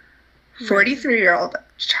 43-year-old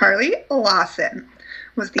Charlie Lawson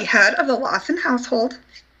was the head of the Lawson household,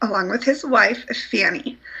 along with his wife,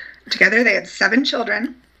 Fanny. Together they had 7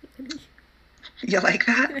 children. You like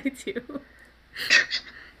that? I do.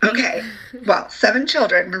 Okay. Well, 7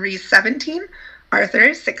 children. Marie's 17, Arthur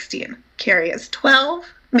is 16, Carrie is 12,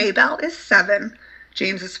 Maybelle is 7,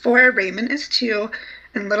 James is 4, Raymond is 2,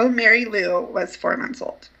 and little Mary Lou was 4 months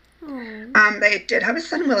old. They did have a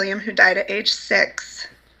son, William, who died at age 6.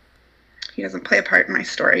 He doesn't play a part in my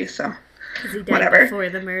story, so Because he died whatever. before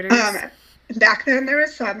the murders. Back then, there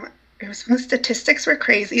was some the statistics were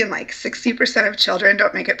crazy, and like 60% of children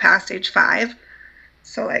don't make it past age 5.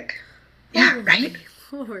 So like, yeah, oh, right?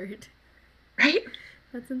 Lord. Right?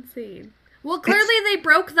 That's insane. Well, clearly they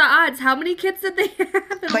broke the odds. How many kids did they have?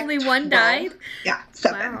 And Like only one 12. died? Yeah,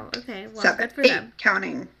 7. Wow, okay. Well, 7. good for 8, them.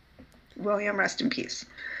 counting William, rest in peace.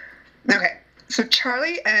 Okay, so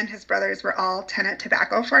Charlie and his brothers were all tenant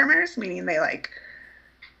tobacco farmers, meaning they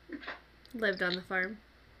Lived on the farm.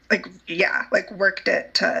 worked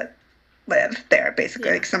it to live there, basically.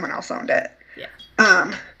 Yeah. Like someone else owned it. Yeah.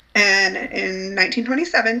 And in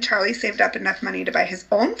 1927, Charlie saved up enough money to buy his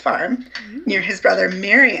own farm near his brother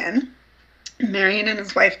Marion. Marion and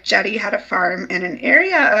his wife Jetty had a farm in an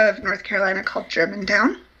area of North Carolina called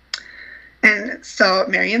Germantown. And so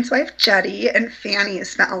Marion's wife Jetty and Fanny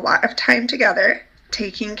spent a lot of time together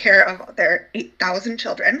taking care of their 8,000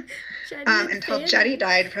 children until Jetty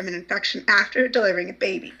died from an infection after delivering a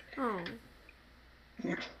baby. Oh.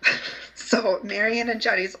 Yeah. So Marion and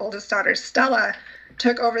Jetty's oldest daughter Stella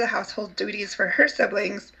took over the household duties for her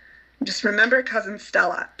siblings. Just remember cousin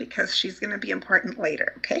Stella, because she's going to be important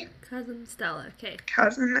later, okay? Cousin Stella, okay.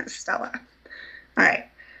 Cousin Stella. All right.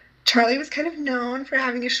 Charlie was kind of known for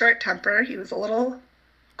having a short temper. He was a little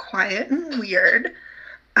quiet and weird.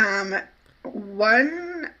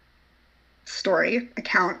 One story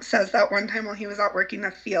account says that one time while he was out working the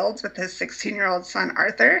fields with his 16-year-old son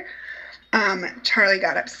Arthur, Charlie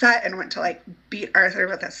got upset and went to beat Arthur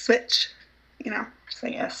with a switch, just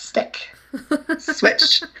like a stick.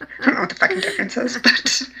 Switch. I don't know what the fucking difference is,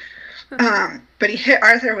 but he hit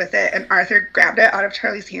Arthur with it, and Arthur grabbed it out of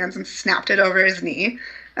Charlie's hands and snapped it over his knee.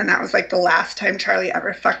 And that was the last time Charlie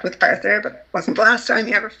ever fucked with Arthur, but it wasn't the last time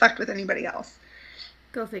he ever fucked with anybody else.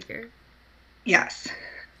 Go figure. Yes.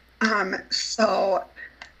 So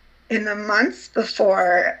in the months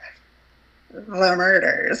before the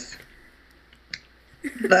murders,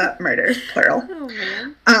 plural. Oh,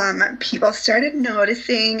 man. People started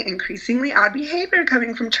noticing increasingly odd behavior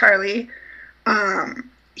coming from Charlie.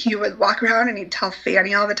 He would walk around and he'd tell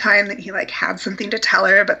Fanny all the time that he had something to tell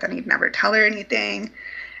her, but then he'd never tell her anything.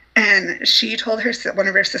 And she told one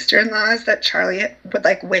of her sister-in-laws that Charlie would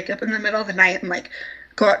wake up in the middle of the night and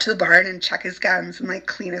go out to the barn and check his guns and, like,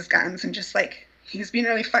 clean his guns and just, like, he was being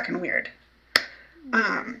really fucking weird.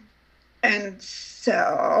 And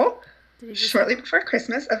so, shortly before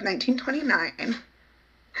Christmas of 1929,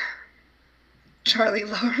 Charlie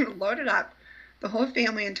loaded up the whole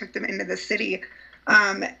family and took them into the city.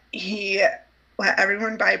 He let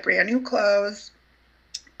everyone buy brand new clothes.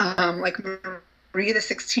 Like, Marie, the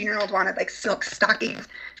 16-year-old, wanted, like, silk stockings.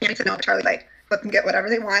 Fanny said no, Charlie, like, let them get whatever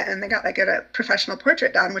they want, and they got, like, a professional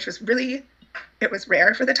portrait done, which was really, it was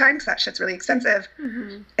rare for the time, because that shit's really expensive.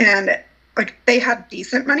 And, like, they had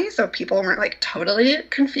decent money, so people weren't, like, totally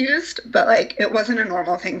confused, but, like, it wasn't a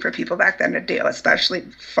normal thing for people back then to do, especially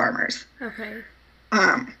farmers. Okay.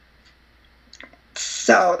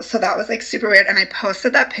 So that was, like, super weird, and I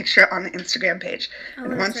posted that picture on the Instagram page.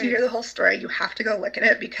 And once right. you hear the whole story, you have to go look at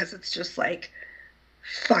it, because it's just, like,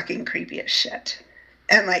 fucking creepy as shit.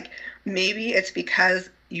 And, like, maybe it's because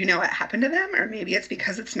you know what happened to them, or maybe it's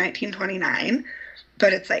because it's 1929,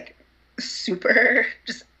 but it's, like, super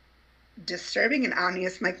just disturbing and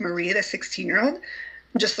ominous. Like, Marie, the 16-year-old,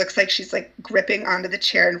 just looks like she's, like, gripping onto the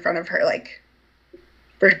chair in front of her, like,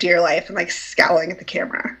 for dear life, and, like, scowling at the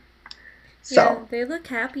camera. So, yeah, they look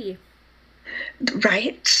happy.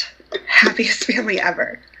 Right? Happiest family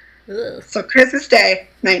ever. Ugh. So, Christmas Day,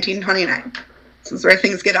 1929. This is where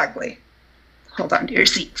things get ugly. Hold on to your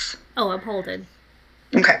seats. Oh, I'm holding.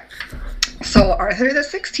 Okay. So, Arthur, the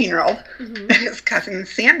 16-year-old, and his cousin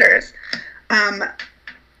Sanders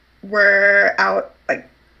were out, like,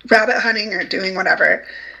 rabbit hunting or doing whatever.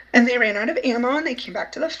 And they ran out of ammo, and they came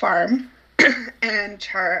back to the farm. And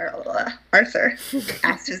Arthur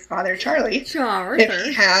asked his father, Charlie, if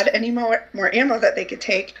he had any more ammo that they could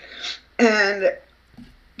take. And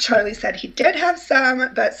Charlie said he did have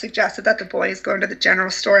some, but suggested that the boys go into the general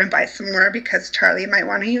store and buy some more, because Charlie might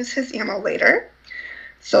want to use his ammo later.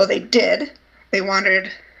 So they did. They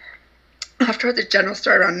wandered off toward the general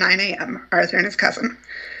store around 9 a.m., Arthur and his cousin.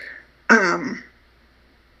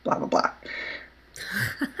 Blah, blah, blah.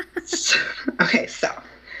 Okay, so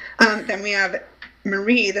then we have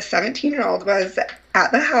Marie, the 17-year-old, was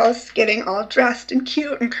at the house getting all dressed and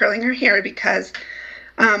cute and curling her hair, because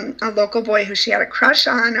a local boy who she had a crush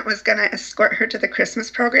on was going to escort her to the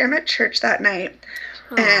Christmas program at church that night.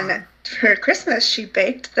 Aww. And for Christmas, she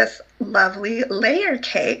baked this lovely layer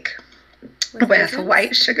cake with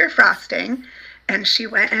white sugar frosting, and she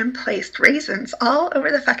went and placed raisins all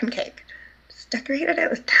over the fucking cake. Just decorated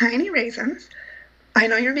it with tiny raisins. I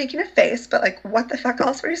know you're making a face, but, like, what the fuck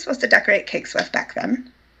else were you supposed to decorate cakes with back then?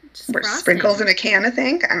 Just were frosting. Sprinkles in a can, I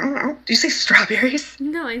think? I don't know. Did you say strawberries?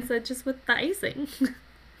 No, I said just with the icing.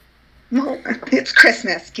 Well, it's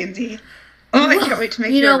Christmas, Kinsey. Oh, I can't wait to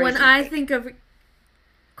make you know, when cake. I think of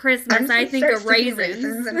Christmas, I think of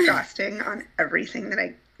raisins and frosting on everything that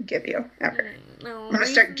I give you ever. No, I'm going to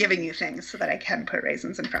start giving you things so that I can put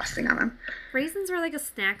raisins and frosting on them. Raisins were like a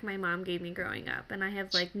snack my mom gave me growing up, and I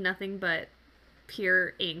have, like, nothing but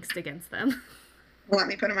pure angst against them. Well, let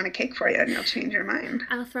me put them on a cake for you, and you'll change your mind.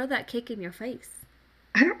 I'll throw that cake in your face.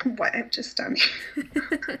 I don't know what I've just done.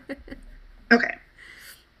 Okay.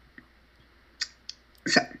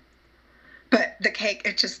 So, but the cake,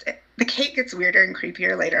 the cake gets weirder and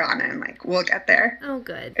creepier later on, and, like, we'll get there. Oh,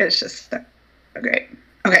 good. It's just so great.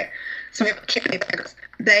 Okay, so we have Carrie and Mabel.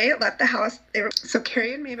 They left the house. So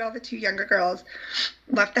Carrie and Mabel, the two younger girls,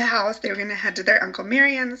 left the house. They were going to head to their Uncle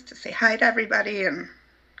Marion's to say hi to everybody and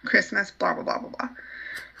Christmas, blah, blah, blah, blah,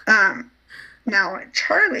 blah. Now,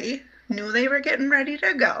 Charlie knew they were getting ready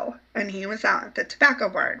to go, and he was out at the tobacco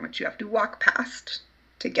barn, which you have to walk past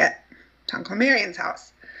to get to Uncle Marion's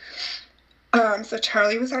house. So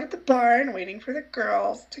Charlie was out at the barn waiting for the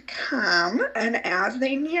girls to come, and as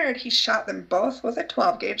they neared, he shot them both with a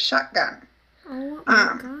 12-gauge shotgun. Oh,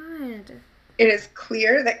 my God. It is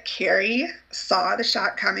clear that Carrie saw the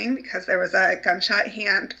shot coming, because there was a gunshot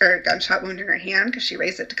wound in her hand, because she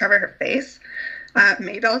raised it to cover her face.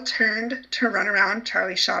 Mabel turned to run around.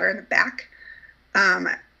 Charlie shot her in the back.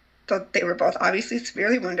 So they were both obviously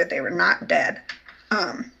severely wounded. They were not dead.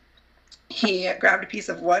 He grabbed a piece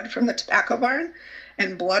of wood from the tobacco barn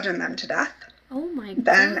and bludgeoned them to death. Oh, my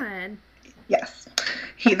God. Yes.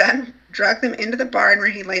 He then dragged them into the barn, where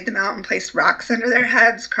he laid them out and placed rocks under their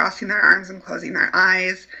heads, crossing their arms and closing their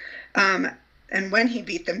eyes. And when he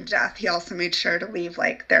beat them to death, he also made sure to leave,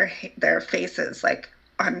 like, their faces, like,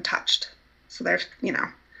 untouched. So there's,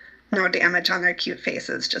 no damage on their cute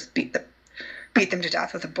faces. Just beat them to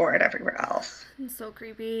death with a board everywhere else. It's so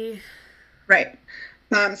creepy. Right.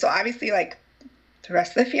 So obviously, like, the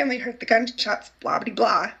rest of the family heard the gunshots, blah, blah,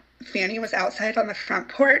 blah. Fanny was outside on the front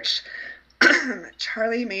porch,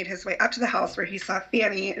 Charlie made his way up to the house where he saw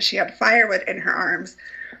Fanny. She had firewood in her arms.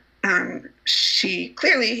 He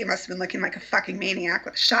must have been looking like a fucking maniac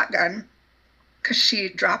with a shotgun, because she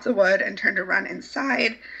dropped the wood and turned to run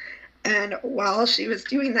inside. And while she was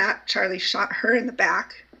doing that, Charlie shot her in the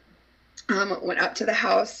back, went up to the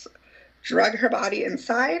house, drug her body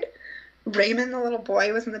inside. Raymond, the little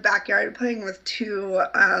boy, was in the backyard playing with two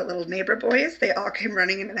little neighbor boys. They all came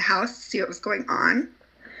running into the house to see what was going on.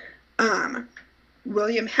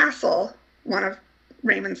 William Hassel, one of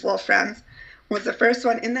Raymond's little friends, was the first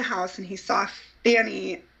one in the house, and he saw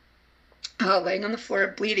Fanny laying on the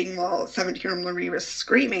floor bleeding while 17-year-old Marie was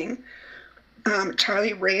screaming.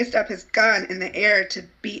 Charlie raised up his gun in the air to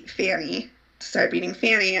start beating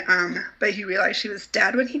Fanny, but he realized she was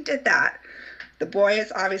dead when he did that. The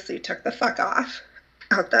boys obviously took the fuck off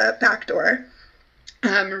out the back door.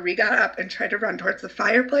 Marie got up and tried to run towards the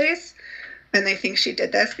fireplace, and they think she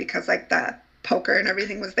did this because, like, the poker and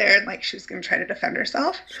everything was there, and, like, she was going to try to defend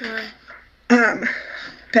herself. Sure.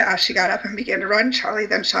 But as she got up and began to run, Charlie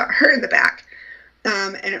then shot her in the back.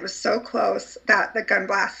 And it was so close that the gun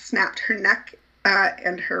blast snapped her neck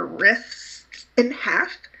and her wrists in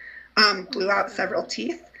half, blew out several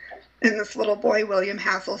teeth. And this little boy, William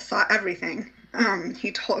Hassel, saw everything.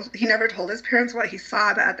 He never told his parents what he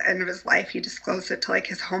saw, but at the end of his life, he disclosed it to, like,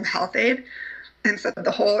 his home health aide, and said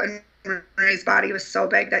the hole in Marie's body was so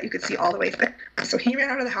big that you could see all the way through. So he ran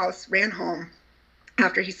out of the house, ran home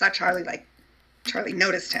after he saw Charlie. Charlie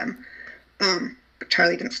noticed him. But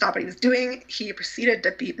Charlie didn't stop what he was doing. He proceeded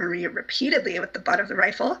to beat Marie repeatedly with the butt of the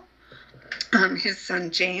rifle. His son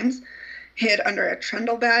James hid under a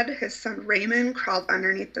trundle bed. His son Raymond crawled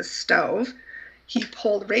underneath the stove. He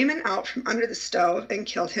pulled Raymond out from under the stove and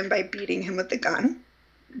killed him by beating him with the gun.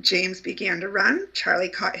 James began to run. Charlie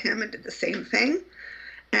caught him and did the same thing.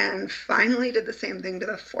 And finally did the same thing to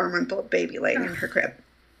the 4-month-old baby laying in her crib.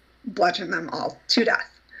 Bludgeoned them all to death.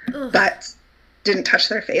 Ugh. But didn't touch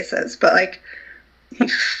their faces. But, like, he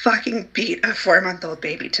fucking beat a 4-month-old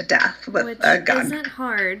baby to death with a gun. Which isn't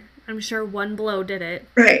hard. I'm sure one blow did it.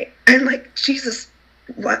 Right. And, like, Jesus,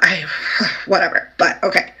 whatever. But,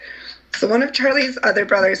 okay. So one of Charlie's other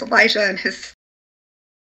brothers, Elijah, and his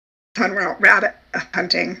son were out rabbit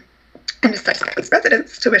hunting and decided to his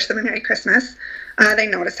residents to wish them a Merry Christmas. They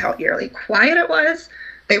noticed how eerily quiet it was.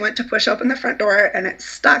 They went to push open the front door, and it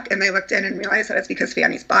stuck, and they looked in and realized that it's because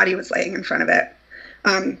Fanny's body was laying in front of it.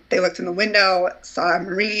 They looked in the window, saw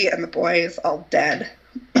Marie and the boys all dead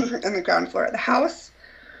on the ground floor of the house.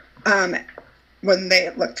 When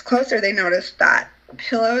they looked closer, they noticed that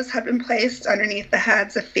pillows had been placed underneath the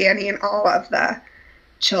heads of Fanny and all of the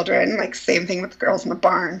children, like same thing with the girls in the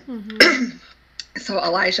barn. Mm-hmm. So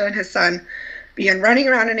Elijah and his son began running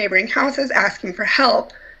around to neighboring houses asking for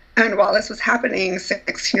help. And while this was happening,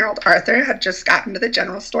 16-year-old Arthur had just gotten to the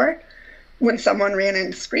general store when someone ran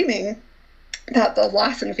in screaming that the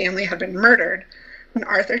Lawson family had been murdered. And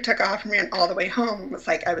Arthur took off and ran all the way home and was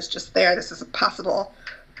like, I was just there, this isn't possible.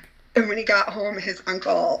 And when he got home, his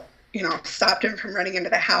uncle, stopped him from running into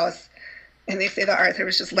the house. And they say that Arthur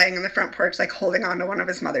was just laying on the front porch, like holding on to one of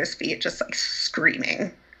his mother's feet, just like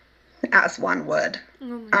screaming, as one would. Oh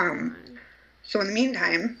my God. So in the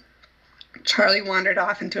meantime, Charlie wandered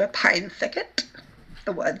off into a pine thicket,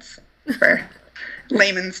 the woods, for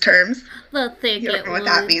layman's terms. The thicket. You don't know what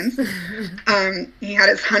that means. He had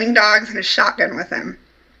his hunting dogs and his shotgun with him.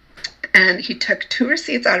 And he took 2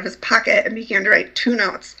 receipts out of his pocket and began to write 2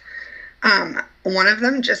 notes. One of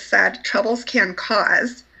them just said, troubles can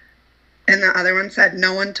cause. And the other one said,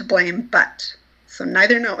 no one to blame but. So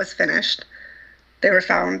neither note was finished. They were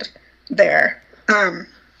found there. And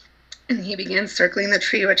he began circling the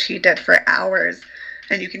tree, which he did for hours.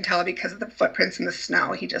 And you can tell because of the footprints in the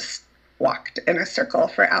snow, he just walked in a circle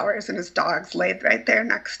for hours, and his dogs laid right there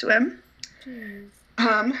next to him.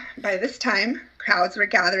 Jeez. By this time, crowds were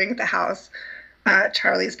gathering at the house.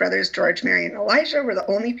 Charlie's brothers, George, Mary, and Elijah, were the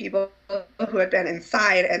only people who had been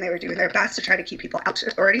inside, and they were doing their best to try to keep people out to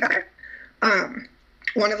authority better.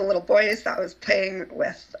 One of the little boys that was playing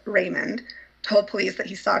with Raymond told police that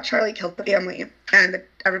he saw Charlie kill the family, and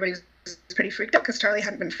everybody was pretty freaked out because Charlie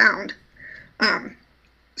hadn't been found.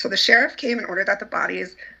 So the sheriff came and ordered that the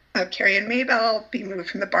bodies of Carrie and Maybelle be moved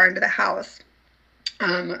from the barn to the house.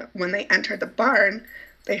 When they entered the barn,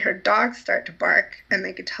 they heard dogs start to bark, and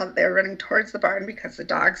they could tell that they were running towards the barn because the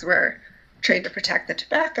dogs were trained to protect the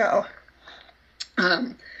tobacco.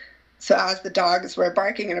 So as the dogs were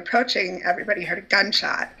barking and approaching, everybody heard a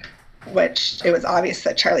gunshot, which it was obvious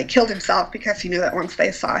that Charlie killed himself because he knew that once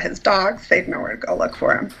they saw his dogs, they'd know where to go look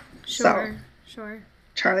for him. Sure.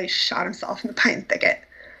 Charlie shot himself in the pine thicket.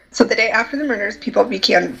 So the day after the murders, people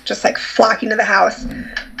began just like flocking to the house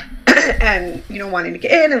and, you know, wanting to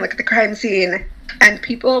get in and look at the crime scene. And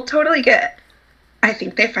people totally get it. I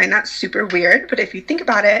think they find that super weird. But if you think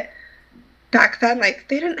about it, back then, like,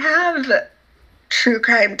 they didn't have true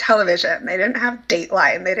crime television. They didn't have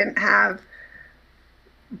Dateline. They didn't have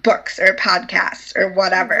books or podcasts or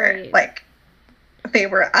whatever. Right. Like, they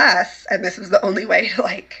were us, and this was the only way to,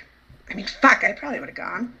 like, I mean, fuck, I probably would have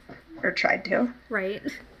gone or tried to. Right.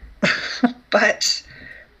 But,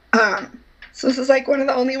 so this is, like, one of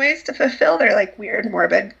the only ways to fulfill their, like, weird,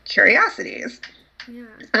 morbid curiosities.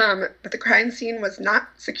 Yeah. But the crime scene was not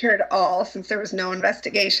secure at all since there was no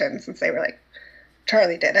investigation, since they were like,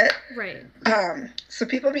 Charlie did it. Right. So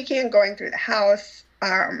people began going through the house.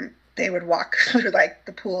 They would walk through like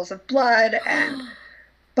the pools of blood and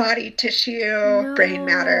body tissue, brain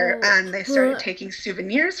matter, and they started taking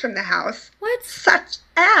souvenirs from the house. What? Such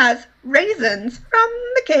as raisins from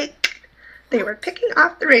the cake. They were picking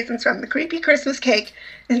off the raisins from the creepy Christmas cake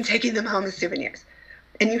and taking them home as souvenirs.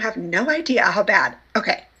 And you have no idea how bad.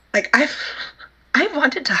 Okay, like I've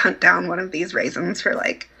wanted to hunt down one of these raisins for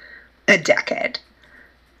like a decade.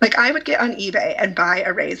 Like I would get on eBay and buy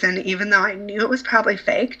a raisin even though I knew it was probably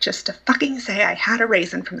fake just to fucking say I had a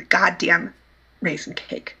raisin from the goddamn raisin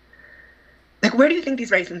cake. Like where do you think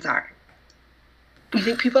these raisins are? Do you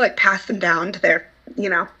think people like pass them down to their, you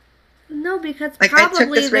know? No, because like I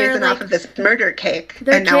took this raisin off of this murder cake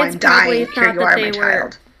and now I'm dying. Here you are, my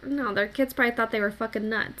child. No, their kids probably thought they were fucking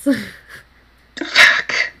nuts.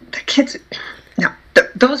 Fuck. The kids... No.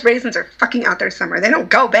 Those raisins are fucking out there somewhere. They don't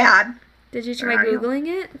go bad. Did you try Googling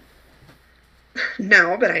it?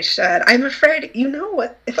 No, but I should. I'm afraid... You know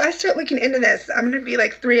what? If I start looking into this, I'm going to be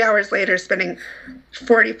like 3 hours later spending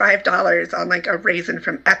 $45 on like a raisin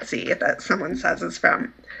from Etsy that someone says is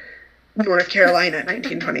from North Carolina in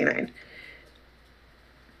 1929.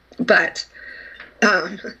 But...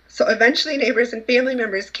 so eventually neighbors and family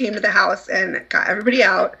members came to the house and got everybody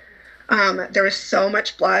out. There was so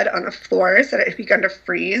much blood on the floors that it had begun to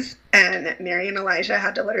freeze, and Mary and Elijah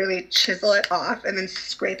had to literally chisel it off and then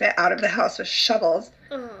scrape it out of the house with shovels.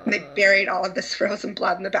 And they buried all of this frozen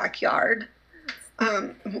blood in the backyard.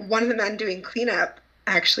 One of the men doing cleanup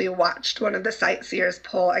actually watched one of the sightseers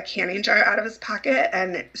pull a canning jar out of his pocket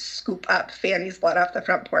and scoop up Fanny's blood off the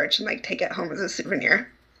front porch and like take it home as a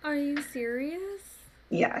souvenir. Are you serious?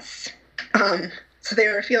 Yes. So they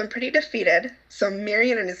were feeling pretty defeated. So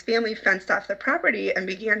Marion and his family fenced off the property and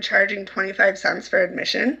began charging 25 cents for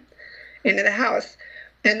admission into the house.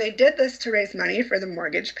 And they did this to raise money for the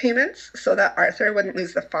mortgage payments so that Arthur wouldn't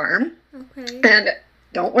lose the farm. Okay. And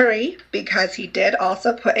don't worry, because he did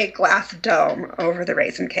also put a glass dome over the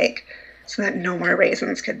raisin cake so that no more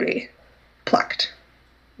raisins could be plucked.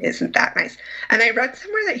 Isn't that nice? And I read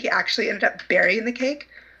somewhere that he actually ended up burying the cake.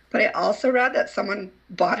 But I also read that someone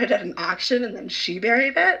bought it at an auction and then she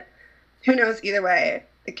buried it. Who knows? Either way,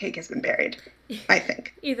 the cake has been buried, I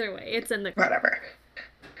think. Either way, it's in the... Whatever.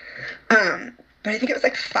 But I think it was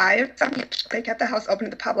like 5 something. They kept the house open to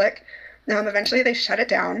the public. Eventually they shut it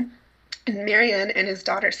down. And Marion and his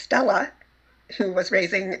daughter Stella, who was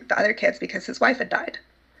raising the other kids because his wife had died,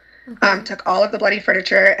 took all of the bloody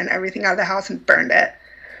furniture and everything out of the house and burned it.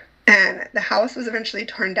 And the house was eventually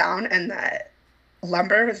torn down and the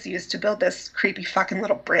lumber was used to build this creepy fucking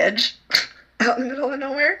little bridge out in the middle of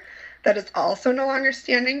nowhere that is also no longer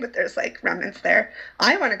standing, but there's like remnants there.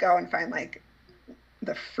 I want to go and find like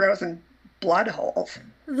the frozen blood holes.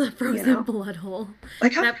 The frozen blood hole.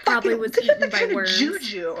 Like how that probably was this eaten is the by kind worms. Of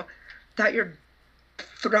juju that you're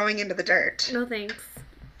throwing into the dirt. No thanks.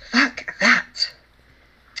 Fuck that.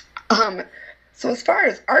 So as far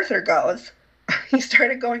as Arthur goes, he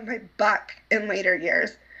started going by Buck in later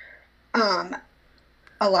years.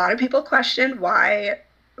 A lot of people questioned why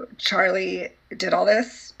Charlie did all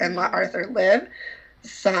this and let Arthur live.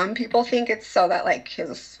 Some people think it's so that like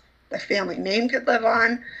the family name could live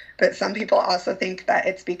on, but some people also think that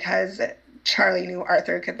it's because Charlie knew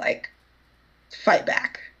Arthur could like fight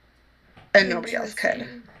back and nobody else could.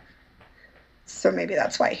 So maybe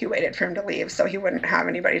that's why he waited for him to leave, so he wouldn't have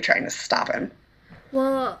anybody trying to stop him.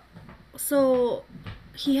 Well, so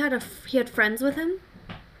he had friends with him?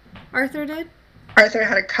 Arthur did? Arthur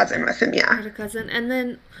had a cousin with him, yeah. Had a cousin. And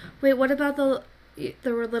then, wait, what about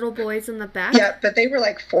there were little boys in the back? Yeah, but they were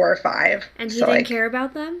like 4 or 5. And he didn't care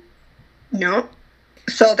about them? No.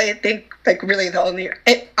 So they think, like, really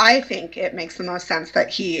I think it makes the most sense that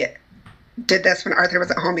he did this when Arthur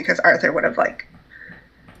was at home because Arthur would have, like,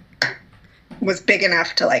 was big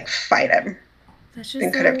enough to, like, fight him. That's just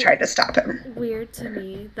and could have tried to stop him. Weird to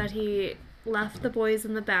me that he left the boys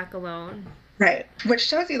in the back alone. Right. Which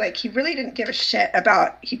shows you, like, he really didn't give a shit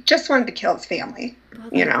about, he just wanted to kill his family.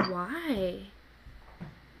 But, you like, know? why?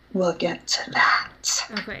 We'll get to that.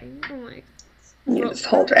 Okay. Oh my. You just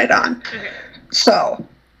hold right on. Okay. So,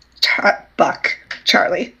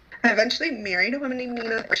 Charlie, eventually married a woman named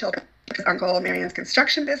Nina for children. His uncle Marion's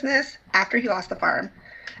construction business after he lost the farm.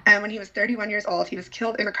 And when he was 31 years old, he was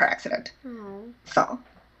killed in a car accident. Oh. So,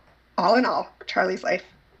 all in all, Charlie's life,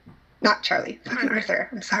 not Charlie, fucking Arthur.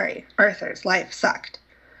 I'm sorry. Arthur's life sucked.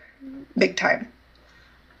 Big time.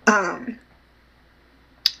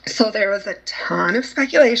 So there was a ton of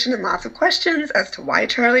speculation and lots of questions as to why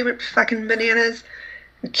Charlie went fucking bananas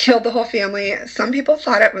and killed the whole family. Some people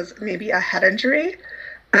thought it was maybe a head injury,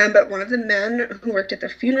 but one of the men who worked at the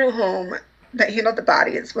funeral home that handled the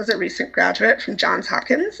bodies was a recent graduate from Johns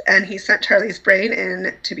Hopkins, and he sent Charlie's brain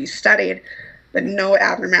in to be studied, but no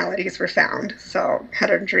abnormalities were found, so head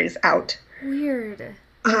injuries out. Weird.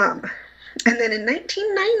 And then in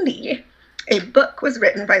 1990, a book was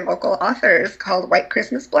written by local authors called White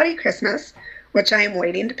Christmas, Bloody Christmas, which I am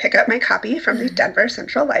waiting to pick up my copy from the Denver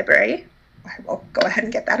Central Library. I will go ahead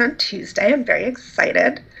and get that on Tuesday. I'm very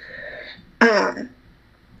excited.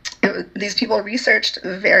 These people researched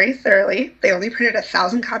very thoroughly. They only printed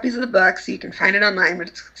 1,000 copies of the book, so you can find it online, but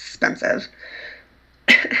it's expensive.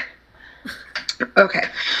 Okay.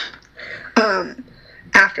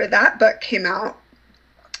 After that book came out,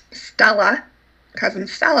 cousin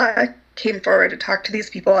Stella, came forward to talk to these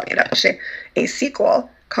people and ended up publishing a sequel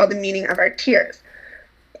called The Meaning of Our Tears.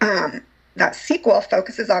 That sequel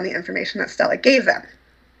focuses on the information that Stella gave them.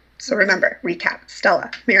 So remember, recap,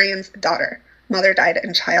 Stella, Marion's daughter. Mother died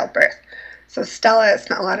in childbirth. So Stella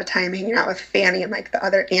spent a lot of time hanging out with Fanny and, like, the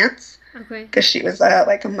other aunts. Okay. Because she was,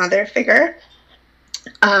 like, a mother figure.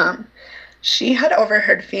 She had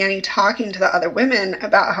overheard Fanny talking to the other women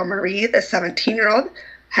about how Marie, the 17-year-old,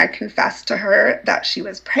 had confessed to her that she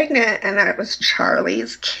was pregnant and that it was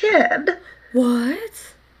Charlie's kid.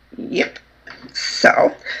 What? Yep.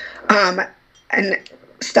 So, and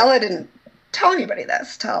Stella didn't tell anybody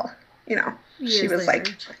this till, she was later.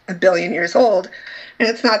 like a billion years old. And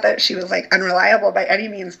it's not that she was, like, unreliable by any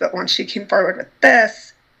means, but once she came forward with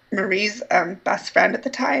this, Marie's best friend at the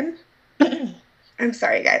time, I'm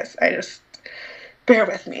sorry, guys, bear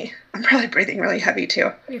with me. I'm probably breathing really heavy,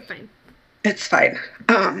 too. You're fine. It's fine.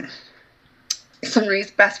 So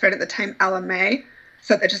Marie's best friend at the time, Ella May,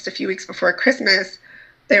 said that just a few weeks before Christmas,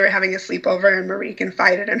 they were having a sleepover, and Marie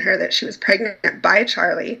confided in her that she was pregnant by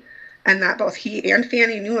Charlie, and that both he and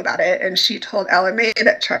Fanny knew about it, and she told Ella May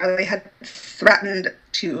that Charlie had threatened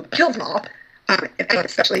to kill them all,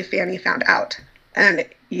 especially Fanny found out. And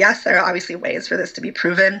yes, there are obviously ways for this to be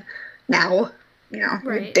proven now,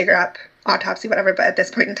 right. Dig her up, autopsy, whatever, but at this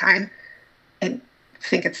point in time, I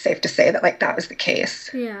think it's safe to say that, like, that was the case.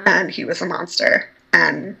 Yeah. And he was a monster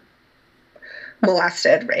and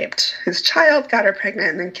molested, raped his child, got her pregnant,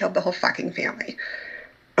 and then killed the whole fucking family.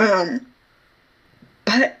 But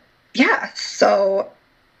yeah, so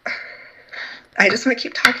I just want to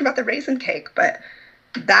keep talking about the raisin cake, but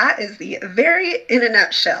that is the very, in a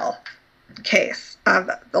nutshell, case of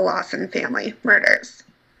the Lawson family murders.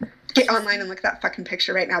 Get online and look at that fucking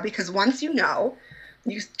picture right now, because once you know,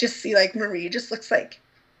 you just see, like, Marie just looks like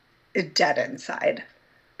dead inside,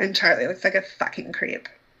 and Charlie looks like a fucking creep.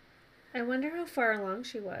 I wonder how far along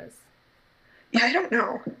she was. Yeah, I don't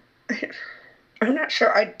know. I'm not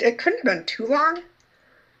sure. It couldn't have been too long,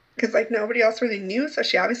 because, like, nobody else really knew, so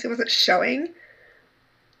she obviously wasn't showing.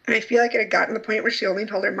 And I feel like it had gotten to the point where she only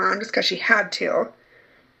told her mom just because she had to.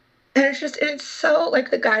 And it's so,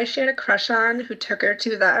 like, the guy she had a crush on who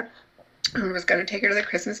was going to take her to the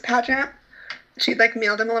Christmas pageant, she'd, like,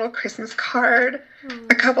 mailed him a little Christmas card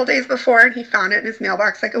a couple days before, and he found it in his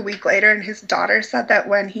mailbox, like, a week later, and his daughter said that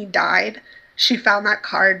when he died, she found that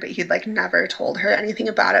card, but he'd, like, never told her anything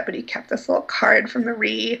about it, but he kept this little card from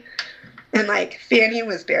Marie. And, like, Fanny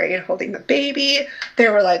was buried holding the baby.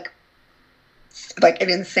 There were, like an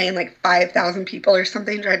insane, like, 5,000 people or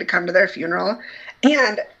something tried to come to their funeral.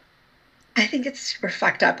 And I think it's super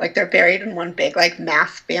fucked up. Like, they're buried in one big, like,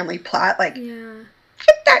 mass family plot. Like, yeah.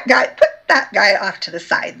 Put that guy off to the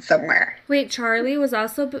side somewhere. Wait, Charlie was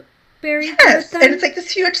also buried Yes, with them? and it's, like,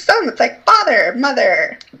 this huge stone that's, like, father,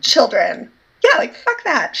 mother, children. Yeah, like, fuck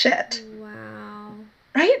that shit. Wow.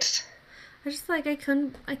 Right? I just, like, I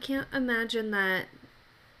can't imagine that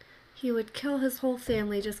he would kill his whole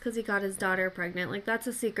family just because he got his daughter pregnant. Like, that's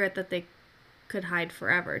a secret that they could hide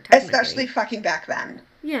forever, technically. Especially fucking back then.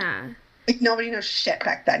 Yeah. Like, nobody knows shit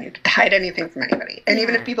back then. You could hide anything from anybody. And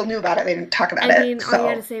even if people knew about it, they didn't talk about it. I mean, all you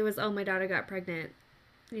had to say was, oh, my daughter got pregnant.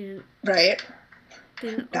 You right?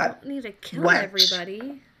 didn't need to kill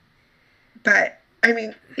everybody. But, I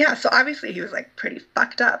mean, yeah, so obviously he was, like, pretty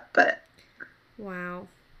fucked up, but... Wow.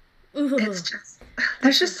 It's just...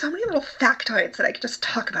 There's just so many little factoids that I could just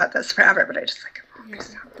talk about this forever, but I just, like... Yeah,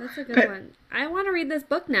 that's a good one. I want to read this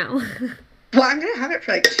book now. Well, I'm going to have it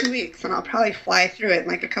for, like, 2 weeks, and I'll probably fly through it in,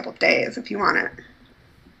 like, a couple days if you want it.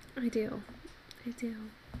 I do.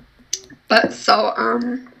 But, so,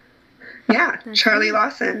 yeah, that's Charlie cool.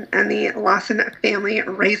 Lawson and the Lawson family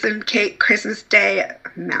raisin cake Christmas Day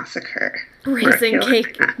massacre. Raisin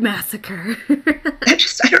cake massacre. I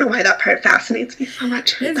don't know why that part fascinates me so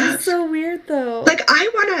much. It's so weird, though. Like,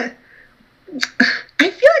 I feel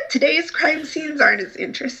like today's crime scenes aren't as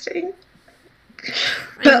interesting.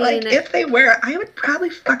 But, like, if they were, I would probably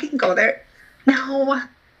fucking go there. No.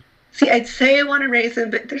 See, I'd say I want a raisin,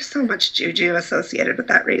 but there's so much juju associated with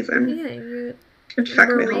that raisin. Yeah, it would fuck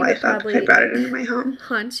my whole life up if I brought it into my home.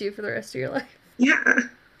 Haunt you for the rest of your life. Yeah.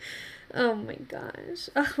 Oh my gosh.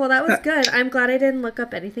 Oh, well, that was good. I'm glad I didn't look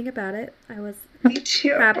up anything about it. I was Me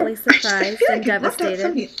too. happily surprised and devastated. I left out so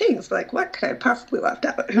many things, but, like, what could I possibly left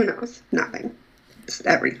out? Who knows? Nothing. Just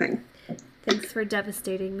everything. Thanks for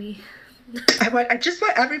devastating me. I just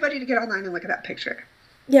want everybody to get online and look at that picture.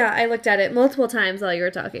 Yeah, I looked at it multiple times while you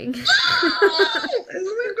were talking. Oh, isn't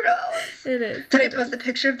it gross? It is. Did I post a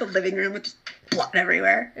picture of the living room with just blood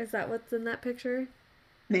everywhere? Is that what's in that picture?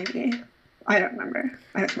 Maybe. I don't remember.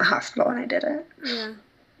 I was in the hospital when I did it. Yeah,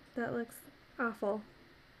 that looks awful.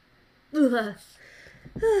 Ugh.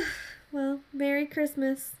 Well, Merry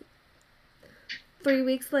Christmas. 3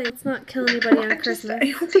 weeks late. Let's not kill anybody on Christmas.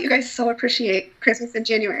 I hope that you guys so appreciate Christmas in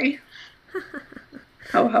January.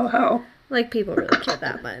 Ho, ho, ho. Like, people really care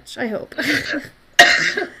that much. I hope.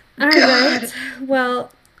 All right. Well,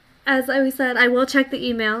 as I said, I will check the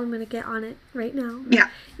email. I'm going to get on it right now. Yeah.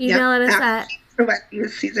 Email us at for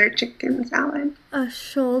Wendy's Caesar chicken salad. A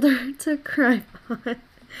shoulder to cry on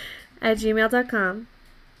at gmail.com.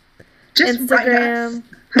 Just Instagram.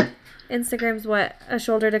 Instagram's what? A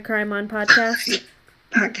shoulder to crime on podcast?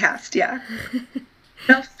 Podcast, yeah.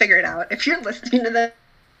 They'll figure it out. If you're listening to this,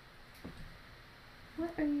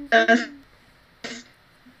 what are you doing?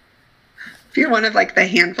 If you're one of, like, the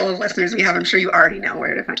handful of listeners we have, I'm sure you already know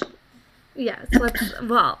where to find. Yes.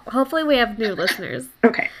 Well, hopefully we have new listeners.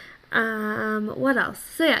 Okay. What else?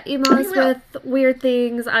 So yeah, email us with weird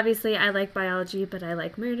things. Obviously, I like biology, but I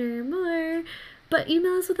like murder more. But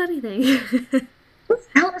email us with anything.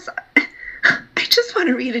 I just want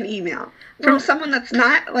to read an email from someone that's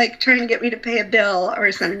not, like, trying to get me to pay a bill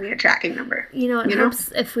or sending me a tracking number. You know, it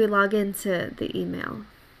helps if we log into the email.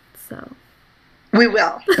 So. We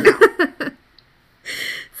will. No.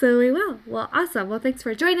 So we will. Well, awesome. Well, thanks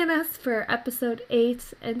for joining us for episode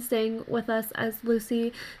 8 and staying with us as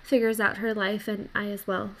Lucy figures out her life, and I as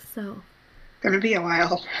well. So. Gonna be a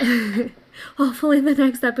while. Hopefully the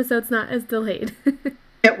next episode's not as delayed.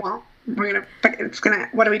 It won't.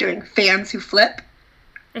 What are we doing? Fans who flip?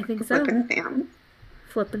 I think so. Flippin' fans.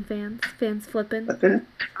 Flippin' fans. Fans flippin'.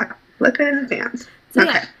 Flippin' fans. So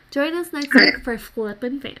yeah, join us next week for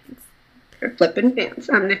Flippin' Fans. For Flippin' Fans.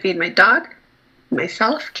 I'm going to feed my dog,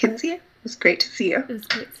 myself, Kinsey. It was great to see you. It was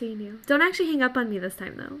great seeing you. Don't actually hang up on me this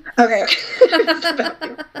time, though. Okay.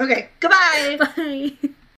 Okay. Goodbye. Bye.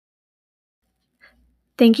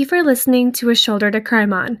 Thank you for listening to A Shoulder to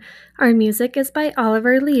Crime On. Our music is by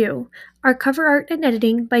Oliver Liu. Our cover art and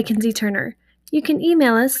editing by Kinsey Turner. You can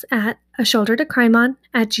email us at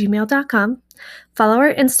ashouldertocrimeon@gmail.com, follow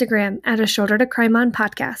our Instagram at A Shoulder to Crime On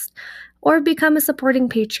Podcast, or become a supporting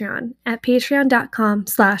Patreon at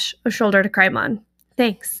patreon.com/ashouldertocrimeon.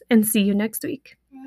 Thanks, and see you next week.